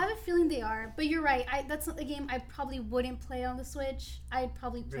 man. I have a feeling they are, but you're right. That's not a game I probably wouldn't play on the Switch. I'd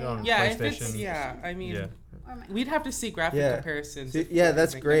probably play it on on Yeah, if PlayStation. it's I mean, Yeah. or my we'd have to see graphic Yeah. comparisons. See, if yeah, we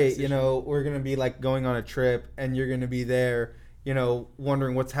that's make that great. You decision. know, we're gonna be like going on a trip, and you're gonna be there. You know,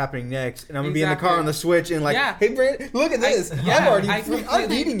 wondering what's happening next, and I'm gonna be in the car Exactly. on the Switch, and like, Yeah. hey, Brandon, look at this. I'm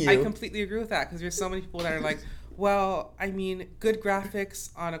beating you. I completely agree with that because there's so many people that are like, well, I mean, good graphics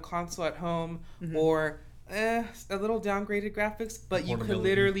on a console at home or a little downgraded graphics, but you could Portability.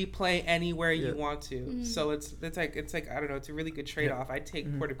 literally play anywhere Yeah. you want to. So it's like I don't know, it's a really good trade off. I take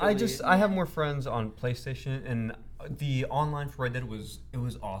portability. I have more friends on PlayStation, and the online for Red Dead was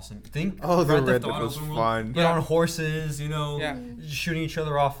awesome. Oh, the Grand Red Theft Dead Auto was open world, fun. But Yeah. on horses, Yeah. shooting each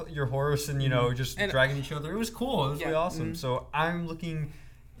other off your horse, and just And- dragging each other. It was cool. It was really Yeah. awesome. So I'm looking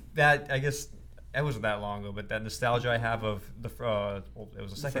that I guess. It wasn't that long ago, but that nostalgia I have of the it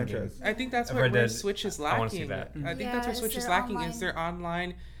was a second game. franchise. I think that's I've where read that. Switch is I wanna lacking. see that. I think Yeah, that's where is Switch is their lacking online. is their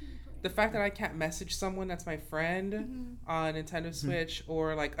online. The fact that I can't message someone that's my friend on Nintendo Switch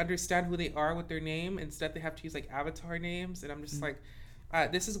or like understand who they are with their name. Instead, they have to use like avatar names, and I'm just like,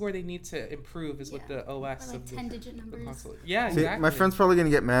 this is where they need to improve is with the OS Or like of the 10-digit numbers. console. Yeah, See, exactly. my friend's probably gonna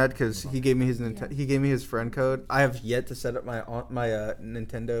get mad because he gave me his friend code. I have yet to set up my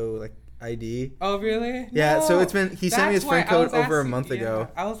Nintendo like ID. Oh really? Yeah, No. so he sent me his That's friend why I code was over a asking- month ago.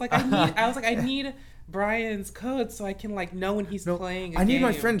 I was like, I need Brian's code so I can like know when he's playing. I need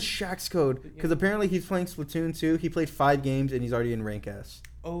my game. friend Shaq's code because apparently he's playing Splatoon 2. He played 5 games and he's already in rank S.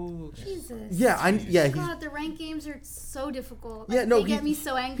 Oh, Jesus. Yeah, he's God, the rank games are so difficult. Yeah, Like, no, they get me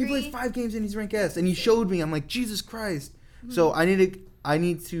so angry. He played 5 games and he's rank S, and he showed me. I'm like, Jesus Christ! So I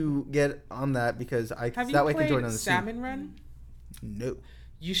need to get on that because have you that way I can played join on the Salmon Run? team. No.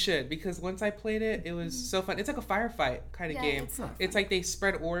 You should, because once I played it, it was so fun. It's like a firefight kind of Yeah, game. it's so It's like they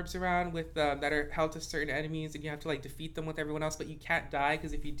spread orbs around with that are held to certain enemies, and you have to like defeat them with everyone else. But you can't die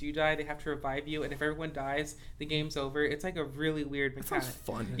because if you do die, they have to revive you. And if everyone dies, the game's over. It's like a really weird That mechanic. sounds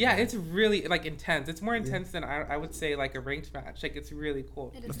fun. Yeah, it's really like intense. It's more intense than I would say like a ranked match. Like it's really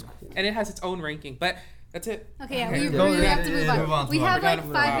cool, It is. and it has its own ranking. But that's it. Okay, yeah, Okay. we Go really ahead. have to move Yeah, on. move on, We move on. have We like gotta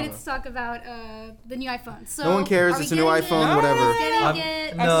move 5 on. minutes to talk about the new iPhone. So No one cares. are we It's a new getting iPhone, it? whatever. Are we getting I'm-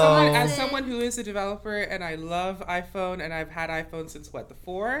 it? No. As Is it- someone who is a developer and I love iPhone and I've had iPhone since the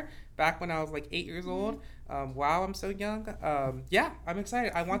 4 back when I was like 8 years old. Wow, I'm so young. Yeah, I'm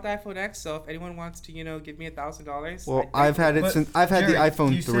excited. I want the iPhone X. So if anyone wants to, give me $1,000. Well, I've had it But, since I've had Jerry, the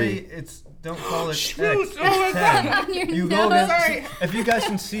iPhone you 3. say it's don't call it Shoot! X. Oh my It's God. 10. Your You go nose. down. Sorry. If you guys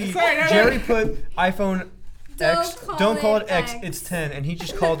can see, Sorry, no, no. Jerry put iPhone X. call Don't call it it X. X. It's 10, and he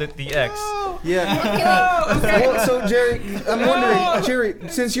just called it the X. Yeah. Okay. Well, so Jerry, I'm wondering, Jerry,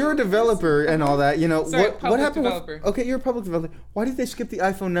 since you're a developer and all that, Sorry, what public happened? developer. Okay, you're a public developer. Why did they skip the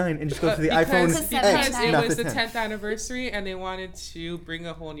iPhone 9 and just go to the Because iPhone Because X, it not was the the 10? 10th anniversary and they wanted to bring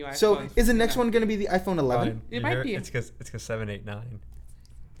a whole new iPhone. So is the next Yeah. one going to be the iPhone 11? Fine. It You might hear be. It's because 7, 8, 9.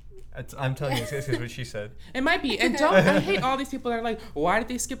 I'm telling you, it's what she said. It might be. And I hate all these people that are like, why did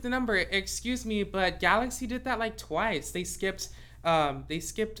they skip the number? Excuse me, but Galaxy did that like twice. They skipped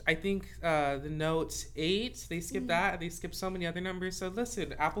I think the Note 8. They skipped that. They skipped so many other numbers. So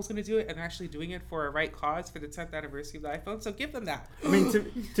listen, Apple's going to do it and they're actually doing it for a right cause for the 10th anniversary of the iPhone. So give them that. I mean, to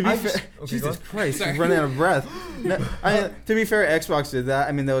be I fair, just- okay, Jesus go Christ, Sorry. I'm running out of breath. No, to be fair, Xbox did that.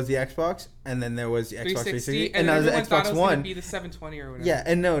 I mean, there was the Xbox, and then there was the Xbox 360, and now there's the everyone thought it Xbox was going to One. be the 720 or whatever. Yeah,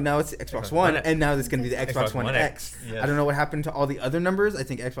 and now it's the Xbox Xbox One, One. and now it's going to be the Xbox Xbox One One X. X, yes. I don't know what happened to all the other numbers. I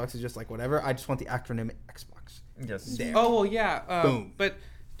think Xbox is just like whatever. I just want the acronym Xbox. Yes. There. Oh, well, yeah. Boom. But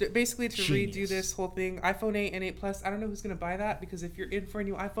basically, to redo Genius. this whole thing, iPhone 8 and 8 Plus, I don't know who's going to buy that because if you're in for a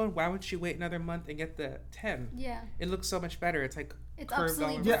new iPhone, why would you wait another month and get the 10? Yeah. It looks so much better. It's like It's curved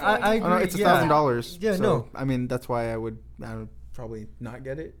obsolete. all Yeah, over. I Oh, no, agree. it's Yeah. $1,000. Yeah, so, no. I mean, that's why I would probably not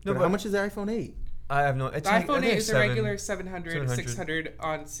get it. No, but how but- much is the iPhone 8? I have no. It's The like, I iPhone think 8 it's is a 7. regular 700, 700. 600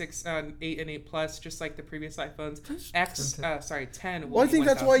 on 8 and 8 Plus, just like the previous iPhones. X, 10. Well, I think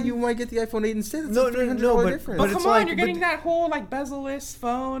that's why you might get the iPhone 8 instead. It's No, a no, $300 no, but- difference. But But it's come on, like- you're but- getting that whole like bezel-less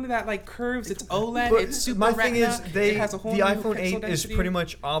phone that like curves. It's OLED. But It's super my retina. thing is, it has a whole the new iPhone pixel 8 is density. pretty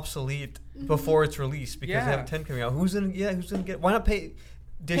much obsolete before its release because Yeah. they have 10 coming out. Who's gonna get? Why not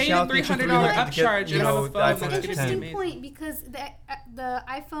dish Pay the out the extra $300 $300 to get, upcharge you and have know, a the phone iPhone that's X gonna be 10? Interesting amazing. point because the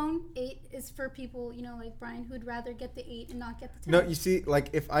iPhone 8 is for people, like Brian, who'd rather get the 8 and not get the 10. No, you see, like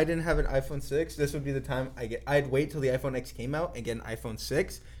if I didn't have an iPhone 6, this would be the time I'd wait till the iPhone X came out and get an iPhone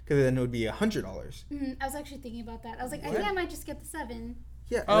 6 because then it would be $100. I was actually thinking about that. I was like, I What? think I might just get the 7.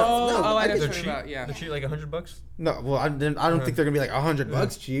 Yeah. Oh, I know get- They're what cheap. you're about, yeah. They're cheap, like $100. No, well, I don't think they're gonna be like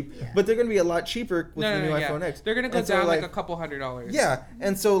 $100 cheap, Yeah. but they're gonna be a lot cheaper with the new iPhone X. They're gonna go And so, down like a couple $100. Yeah,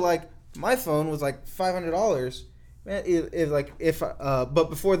 and so like my phone was like $500. Man, but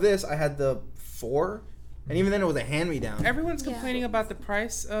before this I had the 4, and even then it was a hand-me-down. Everyone's Yeah. complaining about the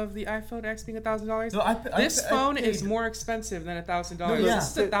price of the iPhone X being $1,000. No, This phone paid- is more expensive than $1,000. No, yeah. This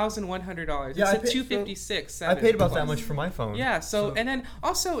is $1,100. Yeah, I it's a paid- $256. I paid about that much for my phone. Yeah. So and then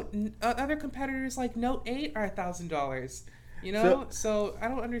also other competitors like Note 8 are $1,000. You know, so I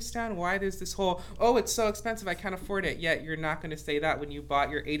don't understand why there's this whole it's so expensive I can't afford it. Yet you're not going to say that when you bought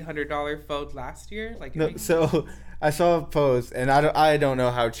your $800 phone last year. Like, No, so I saw a post, and I don't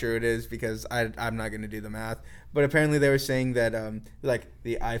know how true it is because I'm not gonna do the math. But apparently they were saying that like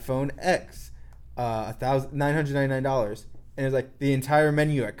the iPhone X, $999, and it's like the entire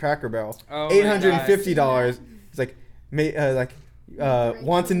menu at Cracker Barrel, Oh my $850. It's like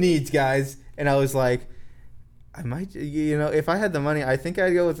wants and needs, guys. And I was like, I might, if I had the money, I think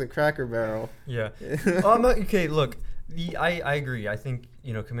I'd go with the Cracker Barrel. Yeah. Okay, look. I agree. I think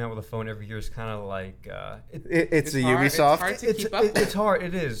coming out with a phone every year is kind of like It's a hard. Ubisoft. It's hard to keep up. it's hard.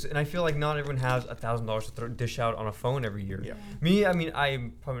 It is, and I feel like not everyone has $1,000 to dish out on a phone every year. Yeah. Me, I mean,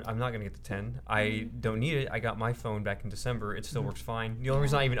 I'm not gonna get the 10. I don't need it. I got my phone back in December. It still works fine. The only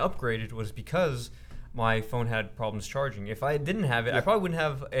reason I even upgraded was because my phone had problems charging. If I didn't have it, I probably wouldn't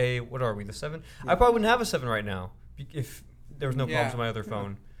have the 7. I probably wouldn't have a 7 right now if there was no problems with my other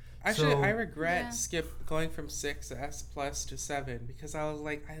phone. Actually, So- I regret going from 6S Plus to 7 because I was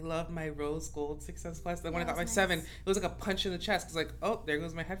like, I love my rose gold 6S Plus. Then when I got my that's 7, nice. it was like a punch in the chest. Cause like, oh, there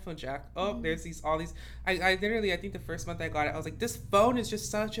goes my headphone jack. Oh, there's all these. I literally, I think the first month I got it, I was like, this phone is just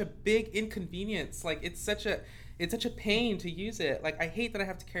such a big inconvenience. Like, it's such a pain to use it. Like, I hate that I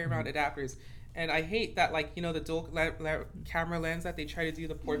have to carry around adapters. And I hate that, like, the dual camera lens that they try to do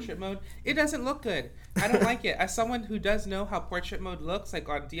the portrait mode. It doesn't look good. I don't like it. As someone who does know how portrait mode looks, like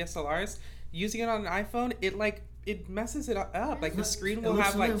on DSLRs, using it on an iPhone, it messes it up. Like the screen will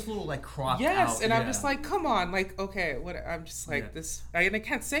have like a little like cropped yes, out. and I'm just like, come on, like okay, what? I'm just like this, and I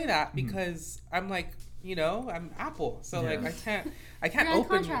can't say that because I'm like, I'm Apple, so like I can't You're on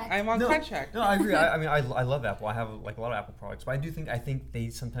open. contract. I'm on contract. No, I agree. I mean, I love Apple. I have like a lot of Apple products, but I think they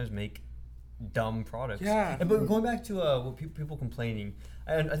sometimes make dumb products. Yeah. But going back to what people complaining,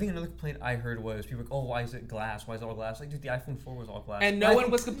 and I think another complaint I heard was people like, oh, why is it glass? Why is it all glass? Like, dude, the iPhone 4 was all glass. And no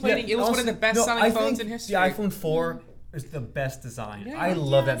one was complaining. It was one of the best-selling phones in history. The iPhone 4 is the best design. Yeah. I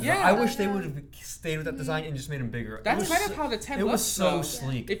love that design. Yeah. I wish they would have stayed with that design and just made them bigger. That's It was kind so- of how the 10 It looks, was so though.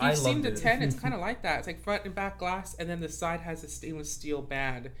 sleek. If I you've seen loved the it. 10, it's kind of like that. It's like front and back glass, and then the side has a stainless steel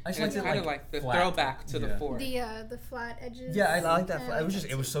band. I just And it's liked it, kind of like, like the flat. throwback to the Yeah. 4. The flat edges. Yeah, I like that. I It was like just,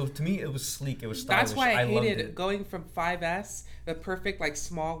 that it was too. so, to me, it was sleek. It was stylish. That's why I loved hated it. going from 5S, the perfect like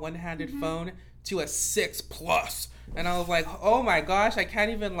small one-handed phone, to a 6 Plus. And I was like, oh my gosh, I can't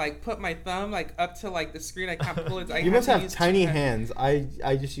even like put my thumb like up to like the screen. I can't pull it. I You must to have use tiny two hands.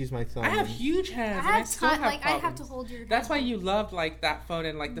 I just use my thumb. I have and- huge hands. I and I have still have I have problems. to hold your. That's why you loved like that phone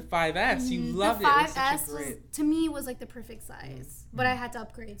and like the 5S. You loved the it. It was 5S such a great. to me was like the perfect size, but I had to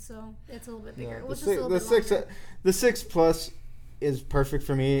upgrade, so it's a little bit bigger. Yeah, It the was just six, a little the bit six, longer. the 6 Plus is perfect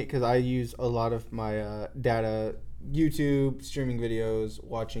for me because I use a lot of my data, YouTube streaming videos,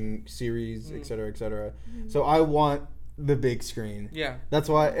 watching series, etc., etc. So I want the big screen. Yeah. That's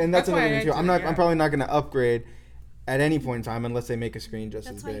why, and that's That's why another I thing too. do I'm it, not. yeah. I'm probably not going to upgrade at any point in time unless they make a screen just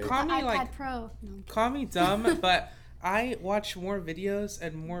That's as why you big. got Call the me, iPad like- Pro. No, I'm kidding. Call me dumb, but I watch more videos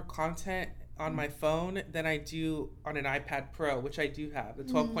and more content on my phone than I do on an iPad Pro, which I do have, the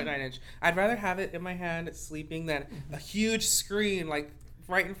 12.9 inch. I'd rather have it in my hand sleeping than a huge screen like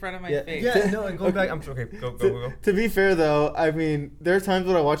right in front of my Yeah. face. Yeah, no, and going back, I'm okay. Go. To be fair though, I mean, there are times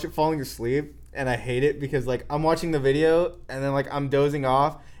when I watch it falling asleep and I hate it because like I'm watching the video and then like I'm dozing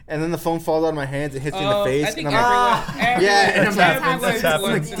off and then the phone falls out of my hands and hits me in the face I think and I'm like, everyone, Yeah, and I'm like, everyone that's happened.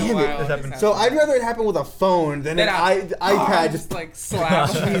 once in a Damn it. while That's has happened. so happened. I'd rather it happen with a phone than Then an iPad. just like slap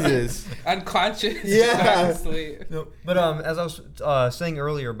Jesus. unconscious. Yeah. Sleep. No, but as I was saying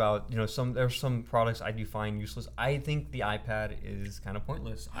earlier about there's some products I do find useless. I think the iPad is kind of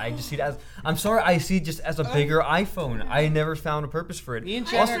pointless. I just see it as I see it just as a bigger iPhone. I never found a purpose for it. Me and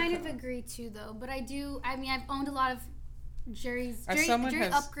I Jen kind of agree too, though. But I mean, I've owned a lot of Jerry someone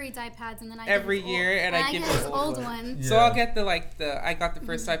has upgrades iPads, and then I every give his year, and I give his his old old one. Yeah. So I'll get I got the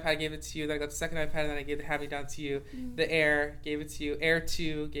first iPad, gave it to you. Then I got the second iPad, and then I gave the hand-me-down to you. The Air, gave it to you. Air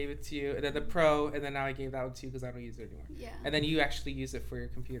 2, gave it to you. And then the Pro, and then now I gave that one to you because I don't use it anymore. Yeah. And then you actually use it for your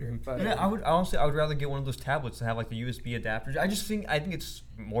computer. But Yeah, I would rather get one of those tablets to have like the USB adapters. I think it's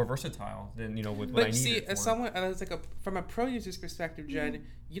more versatile than with what I But need see, it for. as someone, as like from a pro user's perspective, Jen,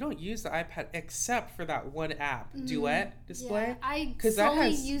 you don't use the iPad except for that one app, Duet display. Yeah, I 'Cause that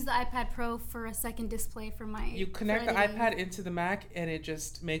solely has- use the iPad Pro for a second display for my. You connect for the editing. iPad into the Mac, and it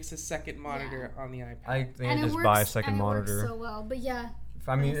just makes a second monitor on the iPad. I think and I it just works, buy a second and it monitor. works so well, but yeah.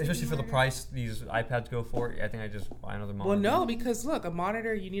 I mean, Second especially for the monitor. price these iPads go for, I think I just buy another monitor. Well, no, because look, a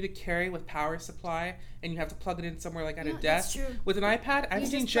monitor you need to carry with power supply, and you have to plug it in somewhere like at a Yeah, that's desk. true. With an iPad, I've You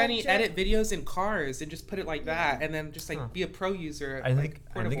seen just Jenny plug edit videos in cars and just put it like that, and then just like Huh. be a pro user. I like, think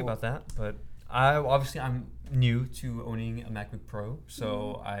portable. about that, but I'm new to owning a MacBook Pro,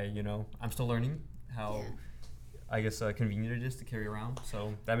 so I'm still learning how I guess convenient it is to carry around.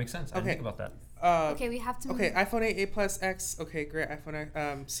 So that makes sense. I didn't Okay. think about that. Okay, we have to. Okay, iPhone 8, 8 Plus X. Okay, great. iPhone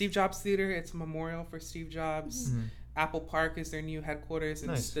 8. Steve Jobs Theater. It's a memorial for Steve Jobs. Apple Park is their new headquarters,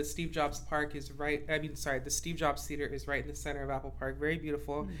 and Nice. the Steve Jobs Park is the Steve Jobs Theater is right in the center of Apple Park. Very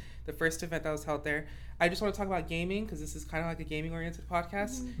beautiful. The first event that was held there. I just want to talk about gaming because this is kind of like a gaming-oriented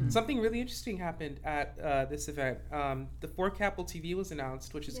podcast. Something really interesting happened at this event. The 4K Apple TV was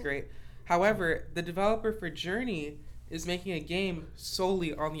announced, which is great. However, the developer for Journey is making a game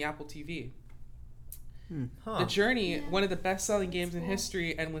solely on the Apple TV. Huh. The Journey, Yeah. one of the best-selling games in cool.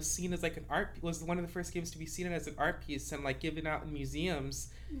 history, and was seen as like was one of the first games to be seen as an art piece and like given out in museums.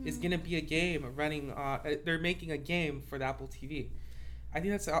 Is gonna be a game running. They're making a game for the Apple TV. I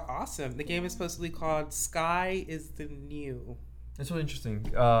think that's awesome. The game is supposedly called Sky is the New. That's really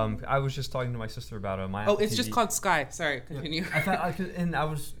interesting. I was just talking to my sister about my Oh, Apple it's just TV. called Sky. Sorry, continue. I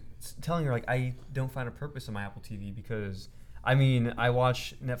was telling her like I don't find a purpose in my Apple TV because I mean I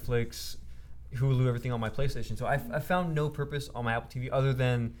watch Netflix, Hulu, everything on my PlayStation. So I found no purpose on my Apple TV other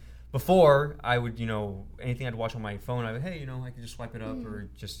than before I would anything I'd watch on my phone I would I could just swipe it up or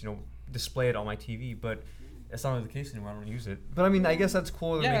just display it on my TV. But that's not really the case anymore. I don't use it. But I mean I guess that's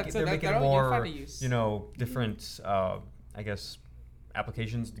cool. They're making you'll more find a use. different I guess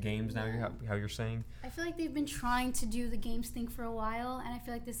applications, the games now. How you're saying. I feel like they've been trying to do the games thing for a while, and I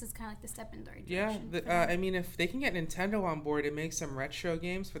feel like this is kind of like the step in the right direction. Yeah, I mean, if they can get Nintendo on board and make some retro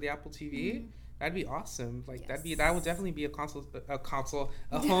games for the Apple TV, that'd be awesome. Like that would definitely be a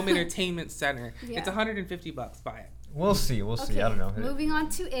home entertainment center. Yeah. It's $150. Buy it. We'll see. We'll see. I don't know. Moving on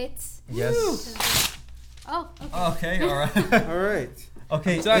to it. Yes. Oh, okay. Okay. All right. All right.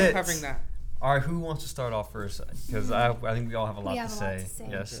 Okay. Done It. covering that. All right, who wants to start off first? Because I think we all have a lot, We have to, a say. lot to say.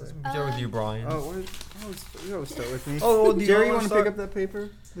 Yes, Okay. let's start with you, Brian. You always start with me. Oh, do Jerry, you wanna want to start? pick up that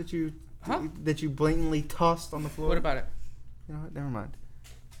paper that you Huh? that you blatantly tossed on the floor? What about it? You know what? Never mind.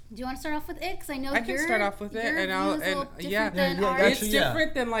 Do you want to start off with it? Because I know I can start off with it, your and view I'll is a little and different yeah, than yeah, ours. actually, it's yeah.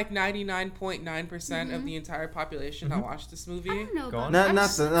 different than like 99.9% of the entire population that watched this I movie. don't know Go about on. that.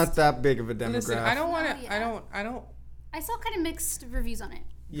 Not that big of a demographic. Listen, I don't want to. Yeah. I don't. I saw kind of mixed reviews on it.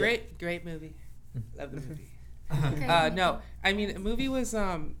 Yeah. Great movie. Love the movie. Okay. No, I mean, the movie was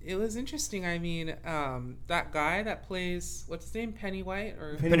it was interesting. I mean, that guy that plays what's his name, Pennywise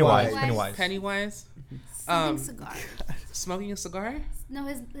or Pennywise. Pennywise. Pennywise, Smoking cigar. smoking a cigar. No,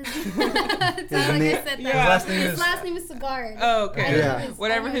 his His like I name- said that. Yeah. His last name is Cigar. Oh, okay. I don't know Yeah.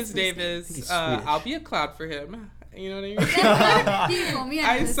 Whatever I don't know his name I think is, he's Swedish. I'll be a cloud for him. You know what I mean? He told me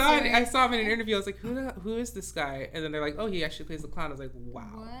I this saw story. I saw him in an interview. I was like, who is this guy? And then they're like, oh, he actually plays the clown. I was like, wow,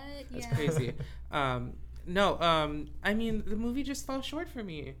 What? that's Yeah. crazy. I mean, the movie just fell short for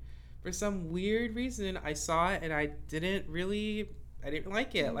me. For some weird reason, I saw it and I didn't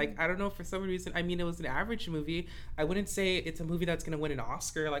like it. Like, I don't know, for some reason, I mean, it was an average movie. I wouldn't say it's a movie that's going to win an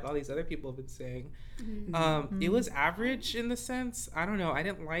Oscar like all these other people have been saying. It was average in the sense, I don't know, I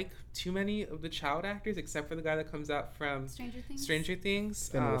didn't like too many of the child actors except for the guy that comes out from Stranger Things.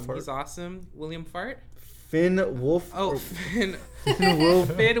 Finn Wolfhard. He's awesome. William Fart. Finn Wolf. Oh, or- Finn. Finn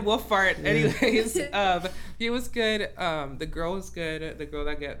Wolf. Finn Wolfhard. Anyways, he was good. The girl was good. The girl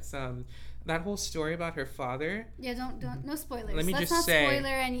that gets that whole story about her father. Yeah, don't no spoilers. Let me let's just not say-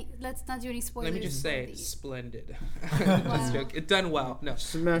 spoiler any. Let's not do any spoilers. Let me just for say, the- splendid. Wow. Just joke. It done well. No.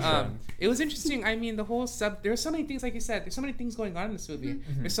 Smash It was interesting. I mean, the whole there's so many things, like you said, there's so many things going on in this movie.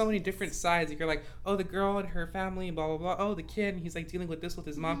 There's so many different sides. Like, you're like, oh, the girl and her family, blah, blah, blah. Oh, the kid, and he's like dealing with this with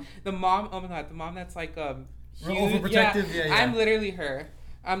his mom. The mom, oh my God, the mom that's like, huge. overprotective, yeah. I'm literally her.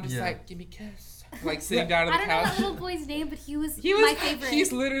 I'm just Yeah. like, give me a kiss. Like, sitting down on I the don't know couch. that little boy's name, but he was He was my favorite.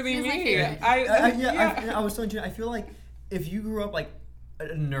 He's literally He was my me. favorite. I was telling you, I feel like if you grew up like a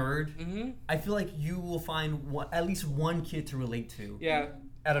nerd, Mm-hmm. I feel like you will find at least one kid to relate to Yeah.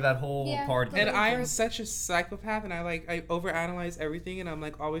 out of that whole Yeah, party. And Little I'm group. such a psychopath, and I overanalyze everything, and I'm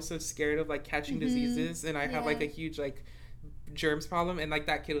like always so scared of like catching diseases, and I have like a Yeah. huge like germs problem, and like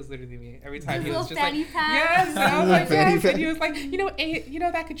that kid was literally me every time. He Little was just like, fanny pack. yes, and I was like, Fanny yes, pack. and he was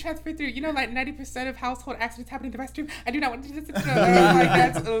like, that could transfer through, like 90% of household accidents happen in the restroom. I do not want to do this. I was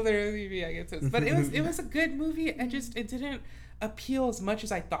like, that's literally me. I get to, but it was a good movie, and just it didn't appeal as much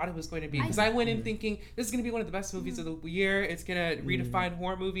as I thought it was going to be, because I went in thinking this is going to be one of the best movies of the year. It's going to redefine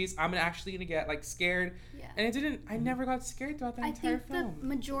horror movies. I'm actually going to get like scared. Yeah. And it didn't. I never got scared throughout the I entire think film. the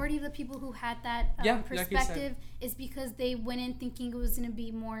majority of the people who had that Yeah, like you said. perspective is because they went in thinking it was going to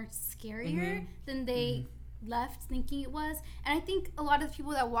be more scarier than they left thinking it was. And I think a lot of the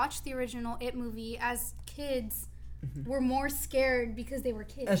people that watched the original It movie as kids were more scared because they were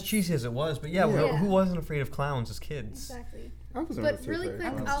kids. As cheesy as it was, but yeah, Yeah. who wasn't afraid of clowns as kids? Exactly. I wasn't But too really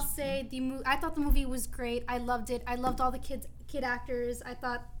afraid. quick, I'll say I thought the movie was great. I loved it. I loved all the kid actors. I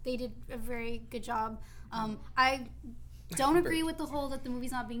thought they did a very good job. I don't agree with the whole that the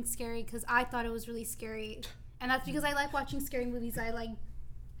movie's not being scary, because I thought it was really scary, and that's because I like watching scary movies. I like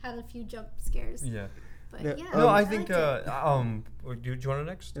had a few jump scares. Yeah. But Yeah. yeah, No, I liked think. it. Do you want to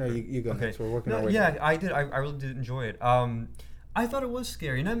next? No, you go Okay. next. We're working our No, way. yeah, down. I did. I really did enjoy it. I thought it was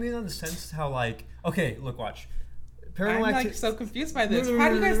scary, and I mean, in the sense how like, okay, look, watch. Paranormal I'm Activity. like so confused by this. How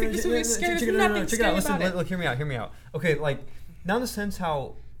do you guys think this movie is scary? There's nothing Check it out. scary Listen, about it. look, hear me out. Hear me out. Okay, like now in the sense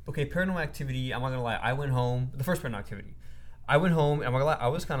how Paranormal Activity. I'm not gonna lie. I went home. The first Paranormal Activity. I went home and I'm not gonna lie. I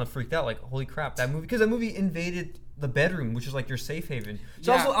was kind of freaked out. Like, holy crap, that movie, because that movie invaded the bedroom, which is like your safe haven.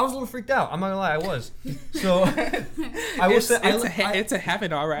 So Yeah. I was a little freaked out. I'm not gonna lie. I was. So I will say it's a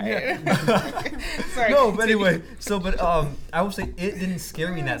habit, all right. Yeah. Sorry, No, but continue. anyway, I will say it didn't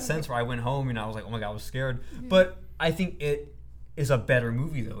scare me in that sense where I went home and I was like, oh my god, I was scared. But I think it is a better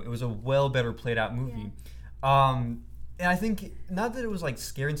movie though. It was a well better played out movie. And I think not that it was like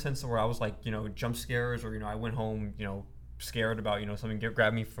scary in the sense where I was like, jump scares or I went home, scared about something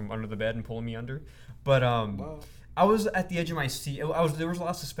grab me from under the bed and pulling me under. But I was at the edge of my seat. There was a lot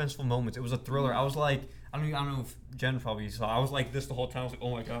of suspenseful moments. It was a thriller. I was like, I don't know if Jen probably saw. I was like this the whole time. I was like,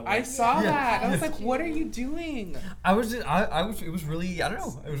 oh my god. I saw that. I was like, what are you doing? I was. It was really. I don't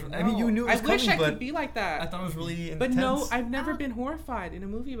know. It was. I mean, you knew it was I wish coming, I but could be like that. I thought it was really But intense. no, I've never been horrified in a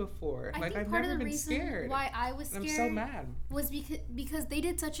movie before. I Like think I've part never of the been reason scared. why I was scared I'm so mad. was because they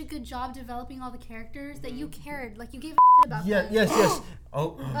did such a good job developing all the characters that you cared. Like you gave a about Yeah. them. Yes.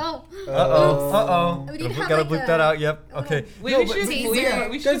 Oh. Oh. Uh-oh. We need to have, Gotta like, bleep a- that out. Yep. a Okay. We No, should just but- bleep yeah,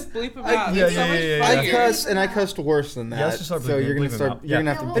 it. We should that's- just bleep him I- out. yeah, It's so yeah, much yeah, yeah, I funnier. cuss and I cussed worse than that. Yeah, let's just start so bleeping- you're gonna bleeping start. out. You're gonna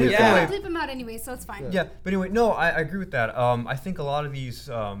Yeah, have to we'll bleep Yeah. that. bleep them out anyway, so it's fine. Yeah, but anyway, no, I agree with that. I think a lot of these,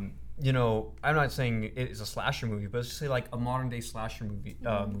 I'm not saying it is a slasher movie, but let's just say like a modern day slasher movie.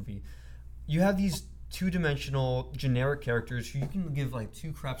 Movie, you have these two-dimensional generic characters who you can give like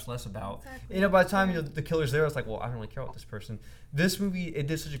two craps less about. Exactly. By the time the killer's there, it's like, well, I don't really care about this person. This movie, it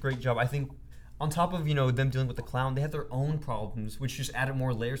did such a great job. I think on top of them dealing with the clown, they had their own problems, which just added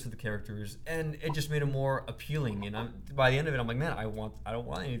more layers to the characters, and it just made them more appealing. And by the end of it, I'm like, man, I don't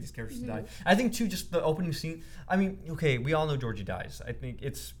want any of these characters to die. I think too, just the opening scene. I mean, okay, we all know Georgie dies. I think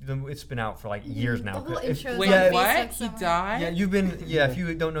it's been out for like years now. The whole If- intro. Wait, on Facebook what? He somewhere. died? Yeah, if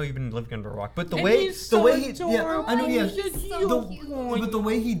you don't know, you've been living under a rock. But the And way he's so adorable. I know, yeah. He's so cute. But the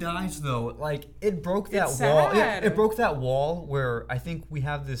way he dies, though, like it broke that It's wall. Yeah, sad. it broke that wall where I think we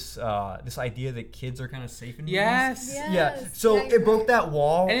have this this idea that kids are kind of safe in movies. Yes. Yeah. Yeah. Yes. So Yeah, it you're broke right. that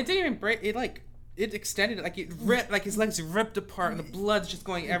wall. And it didn't even break. It extended. Like it ripped. Like his legs ripped apart, and the blood's just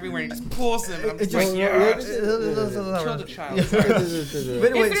going everywhere, and it just pulls him. And I'm It just just like, yeah. kill the child. But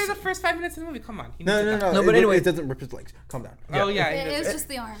Get anyway, through the first 5 minutes of the movie. Come on. He No, needs to no, die. no. No, but it, anyway- it doesn't rip his legs. Calm down. Oh yeah. It he is does. just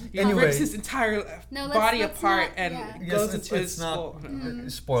the arm. He Anyway. rips his entire No, body let's apart not- and yeah. goes Yes, into it's his not skull.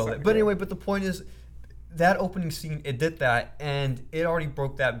 spoil it. But anyway, but the point is that opening scene, it did that, and it already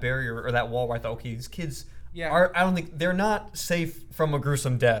broke that barrier or that wall where I thought, okay, these kids Yeah. I don't think they're not safe from a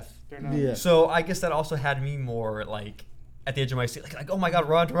gruesome death. They're not. Yeah. So I guess that also had me more like at the edge of my seat, like oh my god,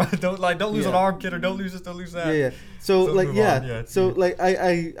 run, don't lose an Yeah. arm, kid, or don't lose this, don't lose that. Yeah. So So like move yeah. on, yeah, So yeah. like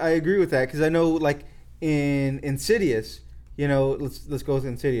I agree with that because I know like in Insidious, let's go with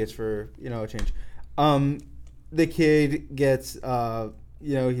Insidious for a change. The kid gets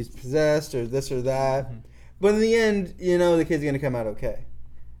he's possessed or this or that, but in the end, the kid's gonna come out okay.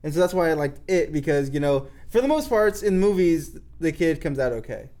 And so that's why I liked it because for the most parts in movies the kid comes out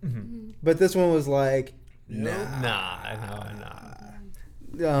okay, but this one was like Nah.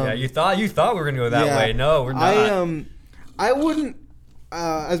 Um, Yeah, you thought we were gonna go that yeah. way. No, we're not. I wouldn't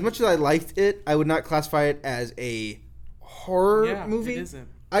as much as I liked it, I would not classify it as a horror Yeah, movie. it isn't.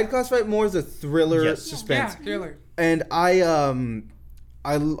 I'd classify it more as a thriller Yes. suspense. Yeah, thriller. And I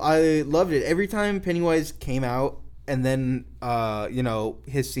loved it. Every time Pennywise came out and then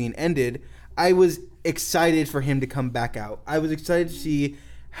his scene ended, I was excited for him to come back out. I was excited to see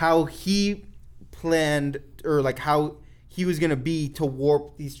how he planned or like how he was gonna be to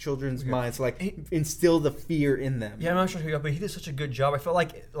warp these children's minds, like instill the fear in them. Yeah, I'm not sure who, but he did such a good job. I felt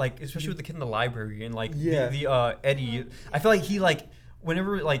like especially with the kid in the library and like Yeah. the Eddie. I feel like he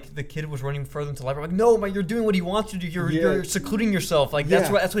whenever like the kid was running further into the library, I'm like, no, man, you're doing what he wants you to do. You're secluding yourself. Like that's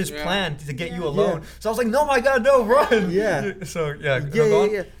Yeah. what his Yeah. plan to get you Yeah. alone. So I was like, no, my God, no, run. Yeah. So yeah,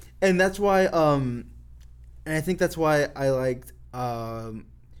 Yeah. And that's why and I think that's why I liked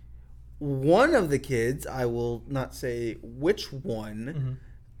one of the kids, I will not say which one,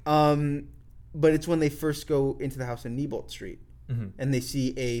 but it's when they first go into the house in Neibolt Street and they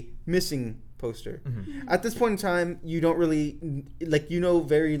see a missing poster. At this point in time, you don't really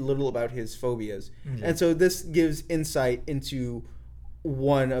very little about his phobias, and so this gives insight into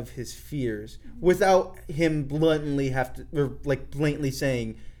one of his fears without him blatantly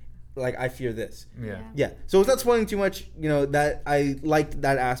saying, like, I fear this. Yeah. Yeah. So without spoiling too much, that I liked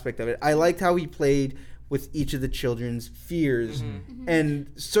that aspect of it. I liked how he played with each of the children's fears and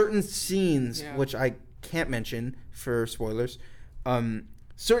certain scenes, which I can't mention for spoilers.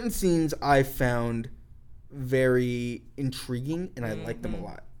 Certain scenes I found very intriguing, and I liked them a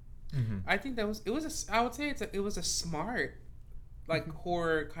lot. I think I would say it was a smart, like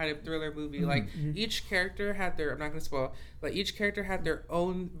horror kind of thriller movie. Like each character had I'm not gonna spoil, but each character had their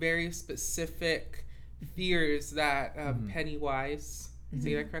own very specific fears that Pennywise,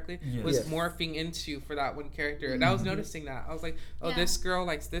 say that correctly, was morphing into for that one character. And I was noticing that. I was like, this girl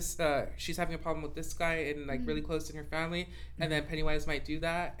likes this, she's having a problem with this guy and like really close in her family, and then Pennywise might do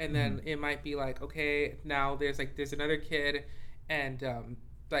that, and then it might be like, okay, now there's another kid, and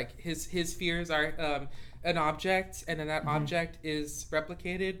like his fears are an object, and then that object is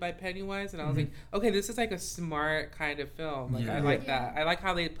replicated by Pennywise, and I was like, okay, this is like a smart kind of film. Like I like that. I like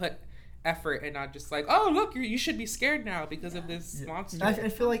how they put effort and not just like, oh look, you should be scared now because of this monster. I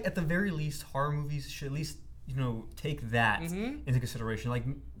feel like at the very least, horror movies should at least take that into consideration. Like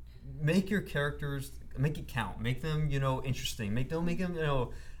make your characters, make it count, make them interesting, make them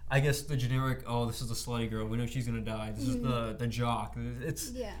I guess the generic, this is the slutty girl, we know she's gonna die. This is the jock.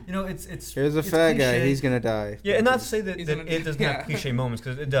 It's it's here's a fat guy, he's gonna die. Yeah, and not to say that it doesn't have cliche moments,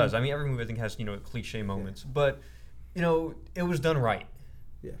 because it does. I mean, every movie I think has cliche moments, but it was done right.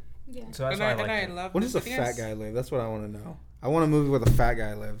 Yeah. So that's why I love. When does a fat guy live? That's what I want to know. I want a movie where the fat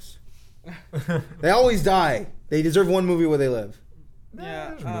guy lives. They always die. They deserve one movie where they live.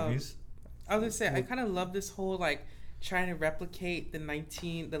 Yeah. Movies. I was gonna say I kind of love this whole like trying to replicate the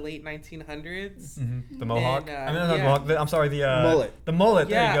late 1900s. The mohawk. And, not the mohawk. I'm sorry, the mullet. The mullet.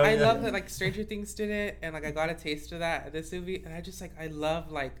 Yeah, there you go. I love that. Like Stranger Things did it, and like I got a taste of that in this movie, and I just I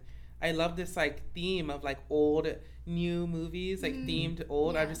love this like theme of like old new movies, like themed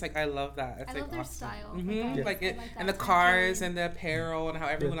old. I'm just I love that. It's I love their awesome. style. Like it, and the cars and the apparel and how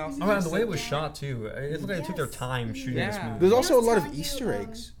everyone else. Oh, and the way it was shot too. It looked like they took their time shooting this movie. There's also a lot of Easter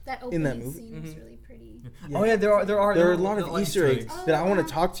eggs in that movie. Scene was really pretty. Oh yeah, there are a lot of Easter eggs that I want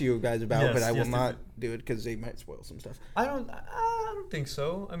to talk to you guys about, but I will not do it because they might spoil some stuff. I don't think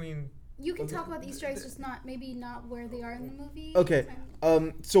so. I mean, you can talk about the Easter eggs, just not where they are in the movie. Okay.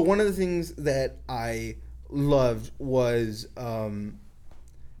 So one of the things that I loved was I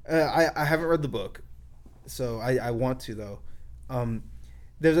haven't read the book, so I want to though.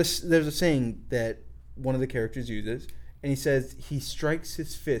 There's a saying that one of the characters uses, and he says he strikes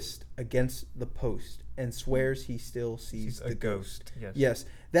his fist against the post and swears he still sees the ghost. Yes,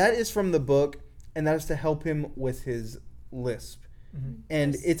 that is from the book, and that is to help him with his lisp.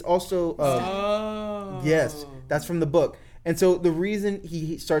 And it's also yes, that's from the book. And so the reason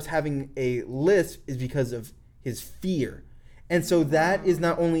he starts having a lisp is because of his fear. And so that is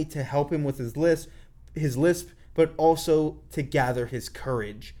not only to help him with his lisp, but also to gather his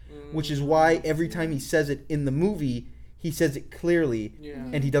courage, which is why every time he says it in the movie, he says it clearly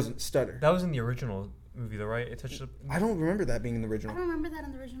and he doesn't stutter. That was in the original movie though, right? It touched. I don't remember that being in the original. I don't remember that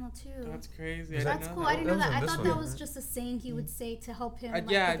in the original too. That's crazy. That's cool. I didn't know that. I thought that was just a saying he would say to help him.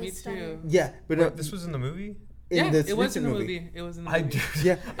 Yeah, me too. Yeah, but this was in the movie. It was in the movie. It was in the movie.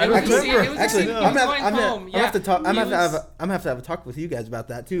 I remember. Actually, I'm gonna have to talk. I'm gonna have to have a talk with you guys about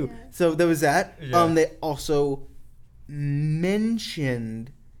that too. Yeah. So there was that. Yeah. They also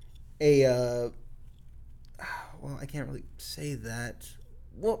mentioned a. Well, I can't really say that.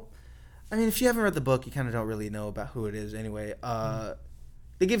 Well, I mean, if you haven't read the book, you kind of don't really know about who it is anyway.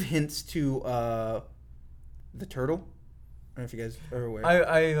 They give hints to the turtle. I don't know if you guys are aware.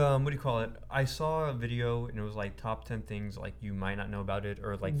 I what do you call it? I saw a video and it was like top 10 things like you might not know about it,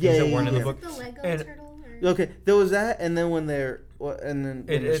 or like things that weren't in the book. The Lego turtle. Okay, there was that, and then when they're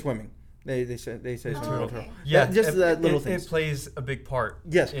swimming, they say turtle. Okay. Yeah, just that little thing. It plays a big part.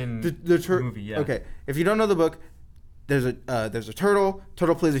 Yes, in the movie. Yeah. Okay, if you don't know the book, there's a turtle.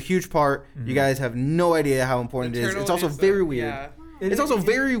 Turtle plays a huge part. You guys have no idea how important it is. It's also very weird. Yeah. It's also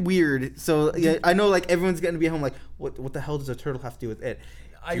very weird. So yeah, I know like everyone's going to be home like, what the hell does a turtle have to do with it?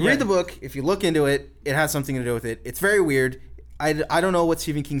 If you read the book, if you look into it, it has something to do with it. It's very weird. I don't know what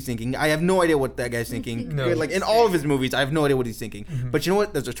Stephen King's thinking. I have no idea what that guy's thinking. No. Like in all of his movies, I have no idea what he's thinking. But you know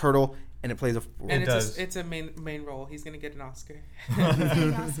what? There's a turtle, and it plays a role. And it's a main role. He's gonna get an Oscar.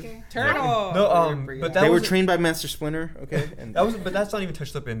 Oscar. Turtle. No, but they were trained by Master Splinter. Okay, and but that's not even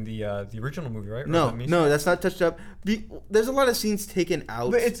touched up in the original movie, right? No, that's not touched up. There's a lot of scenes taken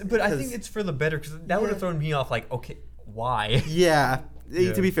out. But I think it's for the better, because that would have thrown me off. Like, okay, why? Yeah.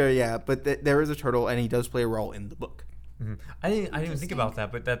 To be fair, yeah, but there is a turtle, and he does play a role in the book. Mm-hmm. I didn't even think about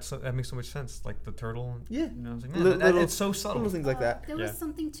that, but that makes so much sense. Like the turtle. Yeah, I was like, man, it's so subtle. Little things like that. There was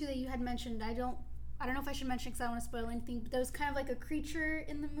something too that you had mentioned. I don't know if I should mention because I don't want to spoil anything. But there was kind of like a creature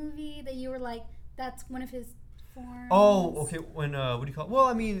in the movie that you were like, that's one of his forms. Oh, okay. When what do you call it? Well,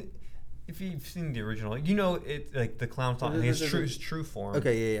 I mean, if you've seen the original, you know it like the clown's not in his true form.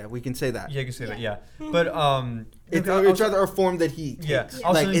 Okay, yeah, we can say that. Yeah, you can say that. Yeah, but it's rather a form that he takes. Yeah,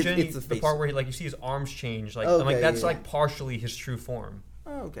 also like, in Jenny, it's the part where he, like you see his arms change, like Okay, I'm like that's yeah. like partially his true form.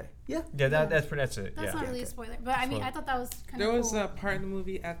 Oh, okay. Yeah. Yeah, that's it. That's Yeah. not really a spoiler, but I mean, I thought that was kind of There cool. was a part in the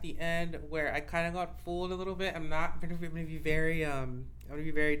movie at the end where I kind of got fooled a little bit. I'm going to be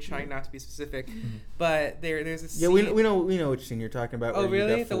very trying not to be specific, but there's a scene. Yeah, we know which scene you're talking about. Oh where you really?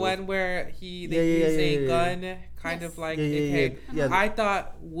 got The fooled. one where they use a gun, kind Yes. of like Yeah. I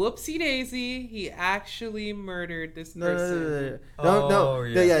thought, whoopsie daisy, he actually murdered this person. Oh,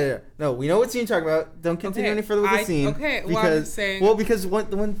 yeah. Yeah. No, we know what scene you're talking about. Don't continue Okay, any further with the scene. okay, well, I'm just saying- because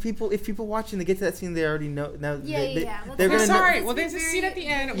when people watching they get to that scene, they already know. Now Yeah. they're Okay, gonna sorry. know- Well, there's a scene at the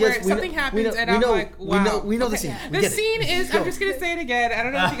end Yes, where we something know- happens, and we I'm know- like, wow. we know the Okay. scene. We The get it. scene is. Go. I'm just gonna say it again. I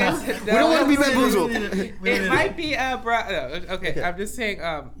don't know if you guys know. We don't want to be bamboozled. It might be okay. I'm just saying.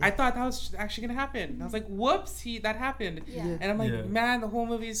 I thought that was actually gonna happen. And I was like, "Whoops, that happened." Yeah. And I'm like, Yeah. "Man, the whole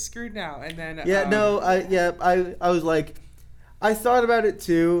movie is screwed now." And then I was like, I thought about it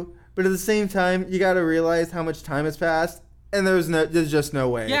too, but at the same time, you got to realize how much time has passed, and there's just no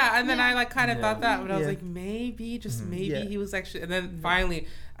way. yeah. And then I like kind of Yeah. thought that, but I was Yeah. like, maybe, just maybe Yeah. he was actually. And then finally,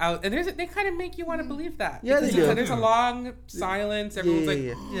 and they kind of make you want to believe that. Yeah, they Because do. there's a long silence. Everyone's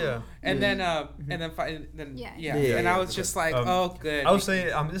like. Yeah. And then, Yeah. and I was just like, oh, good. I would say,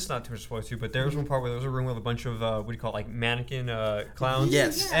 this is not too much spoil too, but there was one part where there was a room with a bunch of, what do you call it, like mannequin clowns.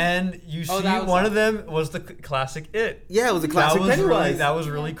 Yes. Yeah. And you see that was one that. of them was the classic It. Yeah, it was a classic Pennywise. That was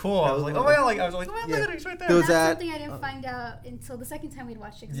really cool. I was like, oh my god, I was like, oh my Yeah. god, he's right there. There was That's that. something I didn't find out until the second time we'd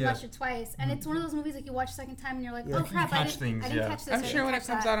watched it. Because we Yeah. watched it twice, and it's one of those movies like you watch a second time and you're like, Yeah. oh Like, you crap, catch things, I didn't yeah. catch this. I'm I sure didn't when it catch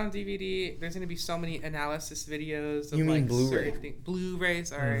comes that. out on DVD, there's going to be so many analysis videos of You mean like Blu-ray. Blu-ray,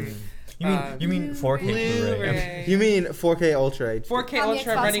 sorry. You mean 4K Blu-ray? Blu-ray. You mean 4K Ultra HD? 4K On the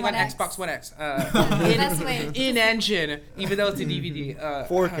Ultra Xbox running One on X. Xbox One X. That's way. In engine, even though it's a DVD.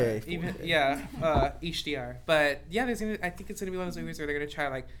 4K. HDR. But yeah, I think it's gonna be one of those movies where they're gonna try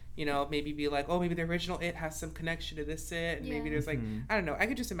like, maybe be like, oh, maybe the original It has some connection to this It, and maybe Yeah. there's like, I don't know. I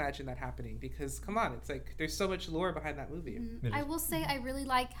could just imagine that happening because come on, it's like there's so much lore behind that movie. It I is. will say I really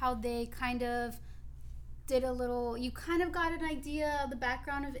like how they kind of did a little. You kind of got an idea of the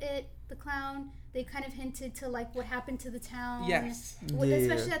background of It, the clown. They kind of hinted to like what happened to the town. Yes. Yeah.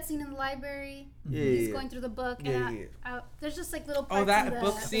 Especially that scene in the library. Yeah, He's yeah. going through the book, Yeah, and yeah. there's just like little parts. Oh, that in the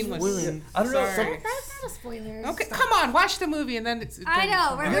book scene was. Willing. I don't know, Sorry. That's not a spoiler. Okay, come on, watch the movie and then it's. I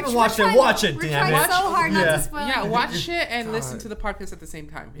know. You haven't watched it, watch it, We're damn trying it. so hard not Yeah. to spoil. Yeah, it. watch it and listen God. to the podcast at the same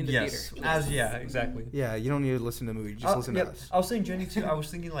time in the Yes. theater. Exactly. Yeah, you don't need to listen to the movie. Just listen to us. I was saying Jenny too. I was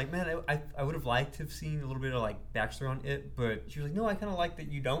thinking like, man, I would have liked to have seen a little bit of like backstory on It, but she was like, no, I kind of like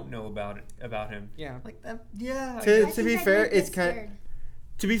that you don't know about him. Yeah. Like that. Yeah. To I think be I fair, did get it's kind. scared.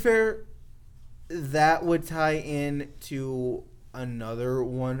 To be fair, that would tie in to another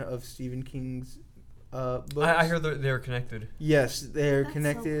one of Stephen King's books. I heard they're connected. Yes, they're That's so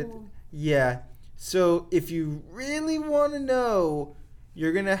connected. cool. Yeah. So if you really want to know,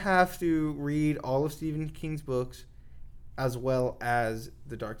 you're gonna have to read all of Stephen King's books, as well as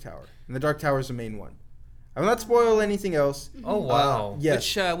The Dark Tower. And The Dark Tower is the main one. I will not spoil anything else. Oh wow.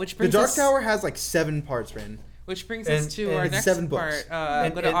 Yes. Which The brings Dark us, Tower has like 7 parts written. Which brings And- us to and our it's next 7 books.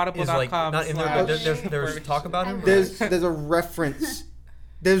 part. Go to Is, like, audible.com. not in there, but there's talk about him. There's a reference.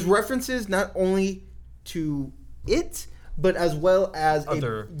 There's references not only to it, but as well as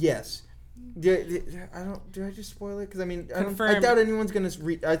Other. Yes. Did I just spoil it? Because I mean, I Confirm. doubt anyone's gonna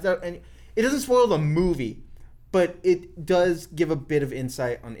read. I doubt any. It doesn't spoil the movie, but it does give a bit of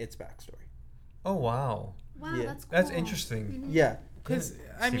insight on its backstory. Oh wow. Wow, Yeah. that's cool. That's interesting. Yeah. Because,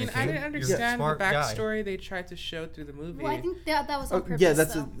 I Stephen mean, I King, didn't you're a understand the smart guy. backstory they tried to show through the movie. Well, I think that was on purpose. Yeah,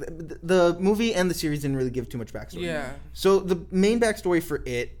 that's though. the movie and the series didn't really give too much backstory. Yeah. So the main backstory for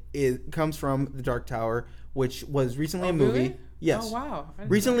it comes from The Dark Tower, which was recently a movie. Really? Yes. Oh, wow. I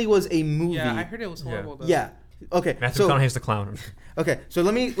didn't Recently was a movie. know. Yeah, I heard it was horrible, though. Yeah. Okay. Matthew so McConaughey's the clown. okay. So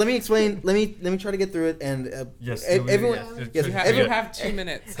let me explain. let me try to get through it. And Yes. everyone. Yeah. Yes, You have 2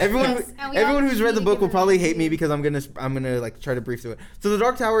 minutes. Everyone, Yes, and we all everyone who's read the need to book will give it probably a hate me review. because I'm gonna like try to brief through it. So the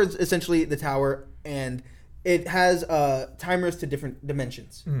Dark Tower is essentially the tower, and it has timers to different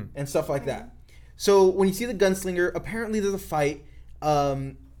dimensions and stuff like that. So when you see the gunslinger, apparently there's a fight.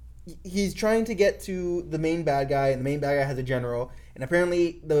 He's trying to get to the main bad guy, and the main bad guy has a general, and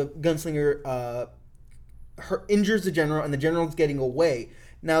apparently the gunslinger injures the general, and the general's getting away.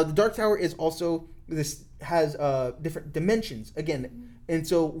 Now the Dark Tower is also has different dimensions again, and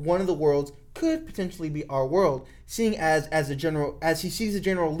so one of the worlds could potentially be our world. Seeing as he sees the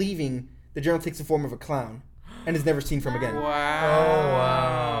general leaving, the general takes the form of a clown, and is never seen from again. Wow. Oh,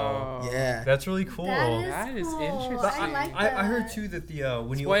 wow. Yeah. Yeah. That's really cool. That is cool. interesting. But I like that. I heard too that the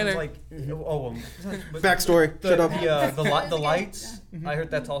when you Spoiler. open, like but Backstory. the Shut up. the lights. I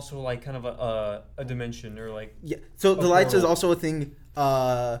heard that's also like kind of a dimension or like Yeah. So the a lights is portal. also a thing.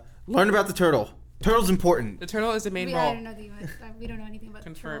 Learn about the turtle. Turtle's important. The turtle is the main I role. don't know we don't know anything about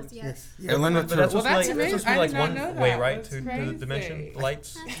Confirmed. turtles yet. Yeah. Learn about But the that's turtle. supposed to be like, that's that's supposed to be amazing. like I one did not know way, that. right? That's To the crazy. dimension, the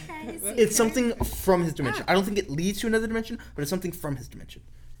lights. Okay, It's something from his dimension. I don't think it leads to another dimension, but it's something from his dimension.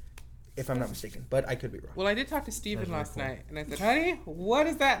 If I'm not mistaken, but I could be wrong. Well, I did talk to Steven That's very last night, and I said, honey, what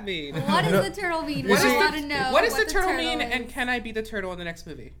does that mean? What does the turtle mean? You I see- want to know. What does the turtle mean, is. and can I be the turtle in the next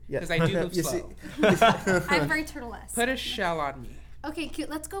movie? Yeah. Because I do move You slow. I'm very turtle-esque. Put a shell on me. Okay, cute.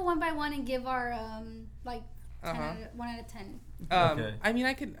 Let's go one by one and give our like 10 Uh-huh. 1 out of 10. Okay. I mean,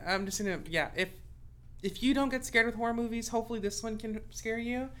 I'm just gonna, if you don't get scared with horror movies, hopefully this one can scare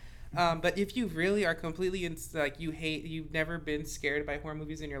you. But if you really are completely you've never been scared by horror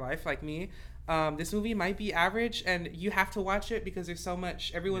movies in your life, like me, this movie might be average, and you have to watch it because there's so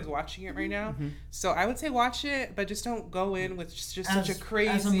much. Everyone's watching it right now, so I would say watch it, but just don't go in with just such a crazy.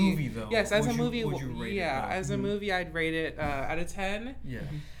 As a movie, though. Yes, as a would you- movie. would you rate it, yeah, though? as a movie, I'd rate it out of 10, Yeah.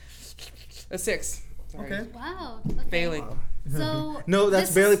 a 6. Sorry. Okay. Wow. Okay. Failing. So No, that's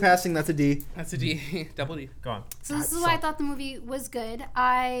this barely is- passing. That's a D. That's a D. Double D. Go on. So this That is why I sucked. thought the movie was good.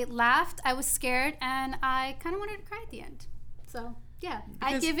 I laughed, I was scared, and I kind of wanted to cry at the end. So yeah,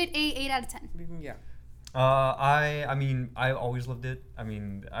 I'd Because- give it a 8 out of 10. Yeah. I mean, I always loved it. I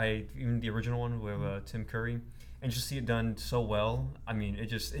mean, even the original one with Tim Curry, and just see it done so well. I mean, it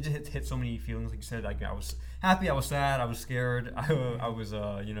just hit so many feelings. Like you said, like I was happy, I was sad, I was scared, I was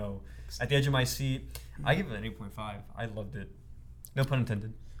at the edge of my seat. I give it an 8.5. I loved it. No pun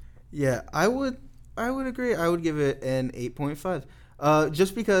intended. Yeah, I would agree. I would give it an 8.5.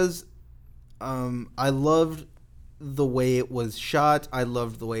 Just because I loved the way it was shot. I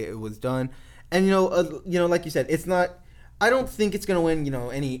loved the way it was done. And like you said, it's not, I don't think it's going to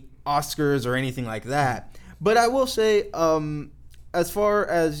win, any Oscars or anything like that. But I will say, as far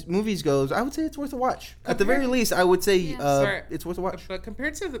as movies goes, I would say it's worth a watch. At the very least, I would say Yeah. Sorry. it's worth a watch. But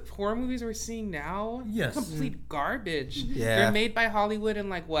compared to the horror movies we're seeing now, Yes. complete garbage. Yeah. They're made by Hollywood in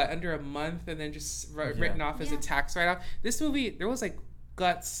under a month, and then just written off as a Yeah. tax write-off. This movie, there was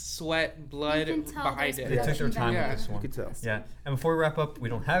guts, sweat, blood You can tell behind there's They it. took their time Yeah. with this You one. could tell. Yeah, and before we wrap up, we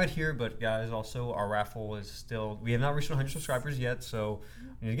don't have it here, but guys, also our raffle is still. We have not reached 100 subscribers yet, so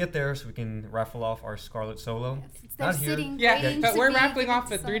we need to get there so we can raffle off our Scarlet Solo. It's they're Not here. sitting Yeah, waiting but to we're be raffling given off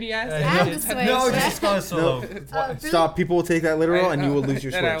the to 3DS. And the Switch. No, just a Scarlet Solo. Really- Stop. People will take that literal, and you will lose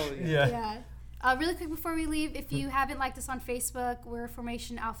your And I Switch. will- Yeah. Yeah. Really quick before we leave, if you haven't liked us on Facebook, we're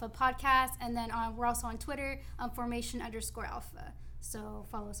Formation Alpha Podcast, and then we're also on Twitter, Formation_Alpha. So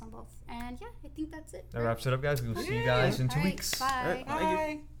follow us on both. And yeah, I think that's it. That wraps it up, guys. We will see you guys in 2 All right, weeks. Bye. All right. Thank you.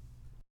 Bye.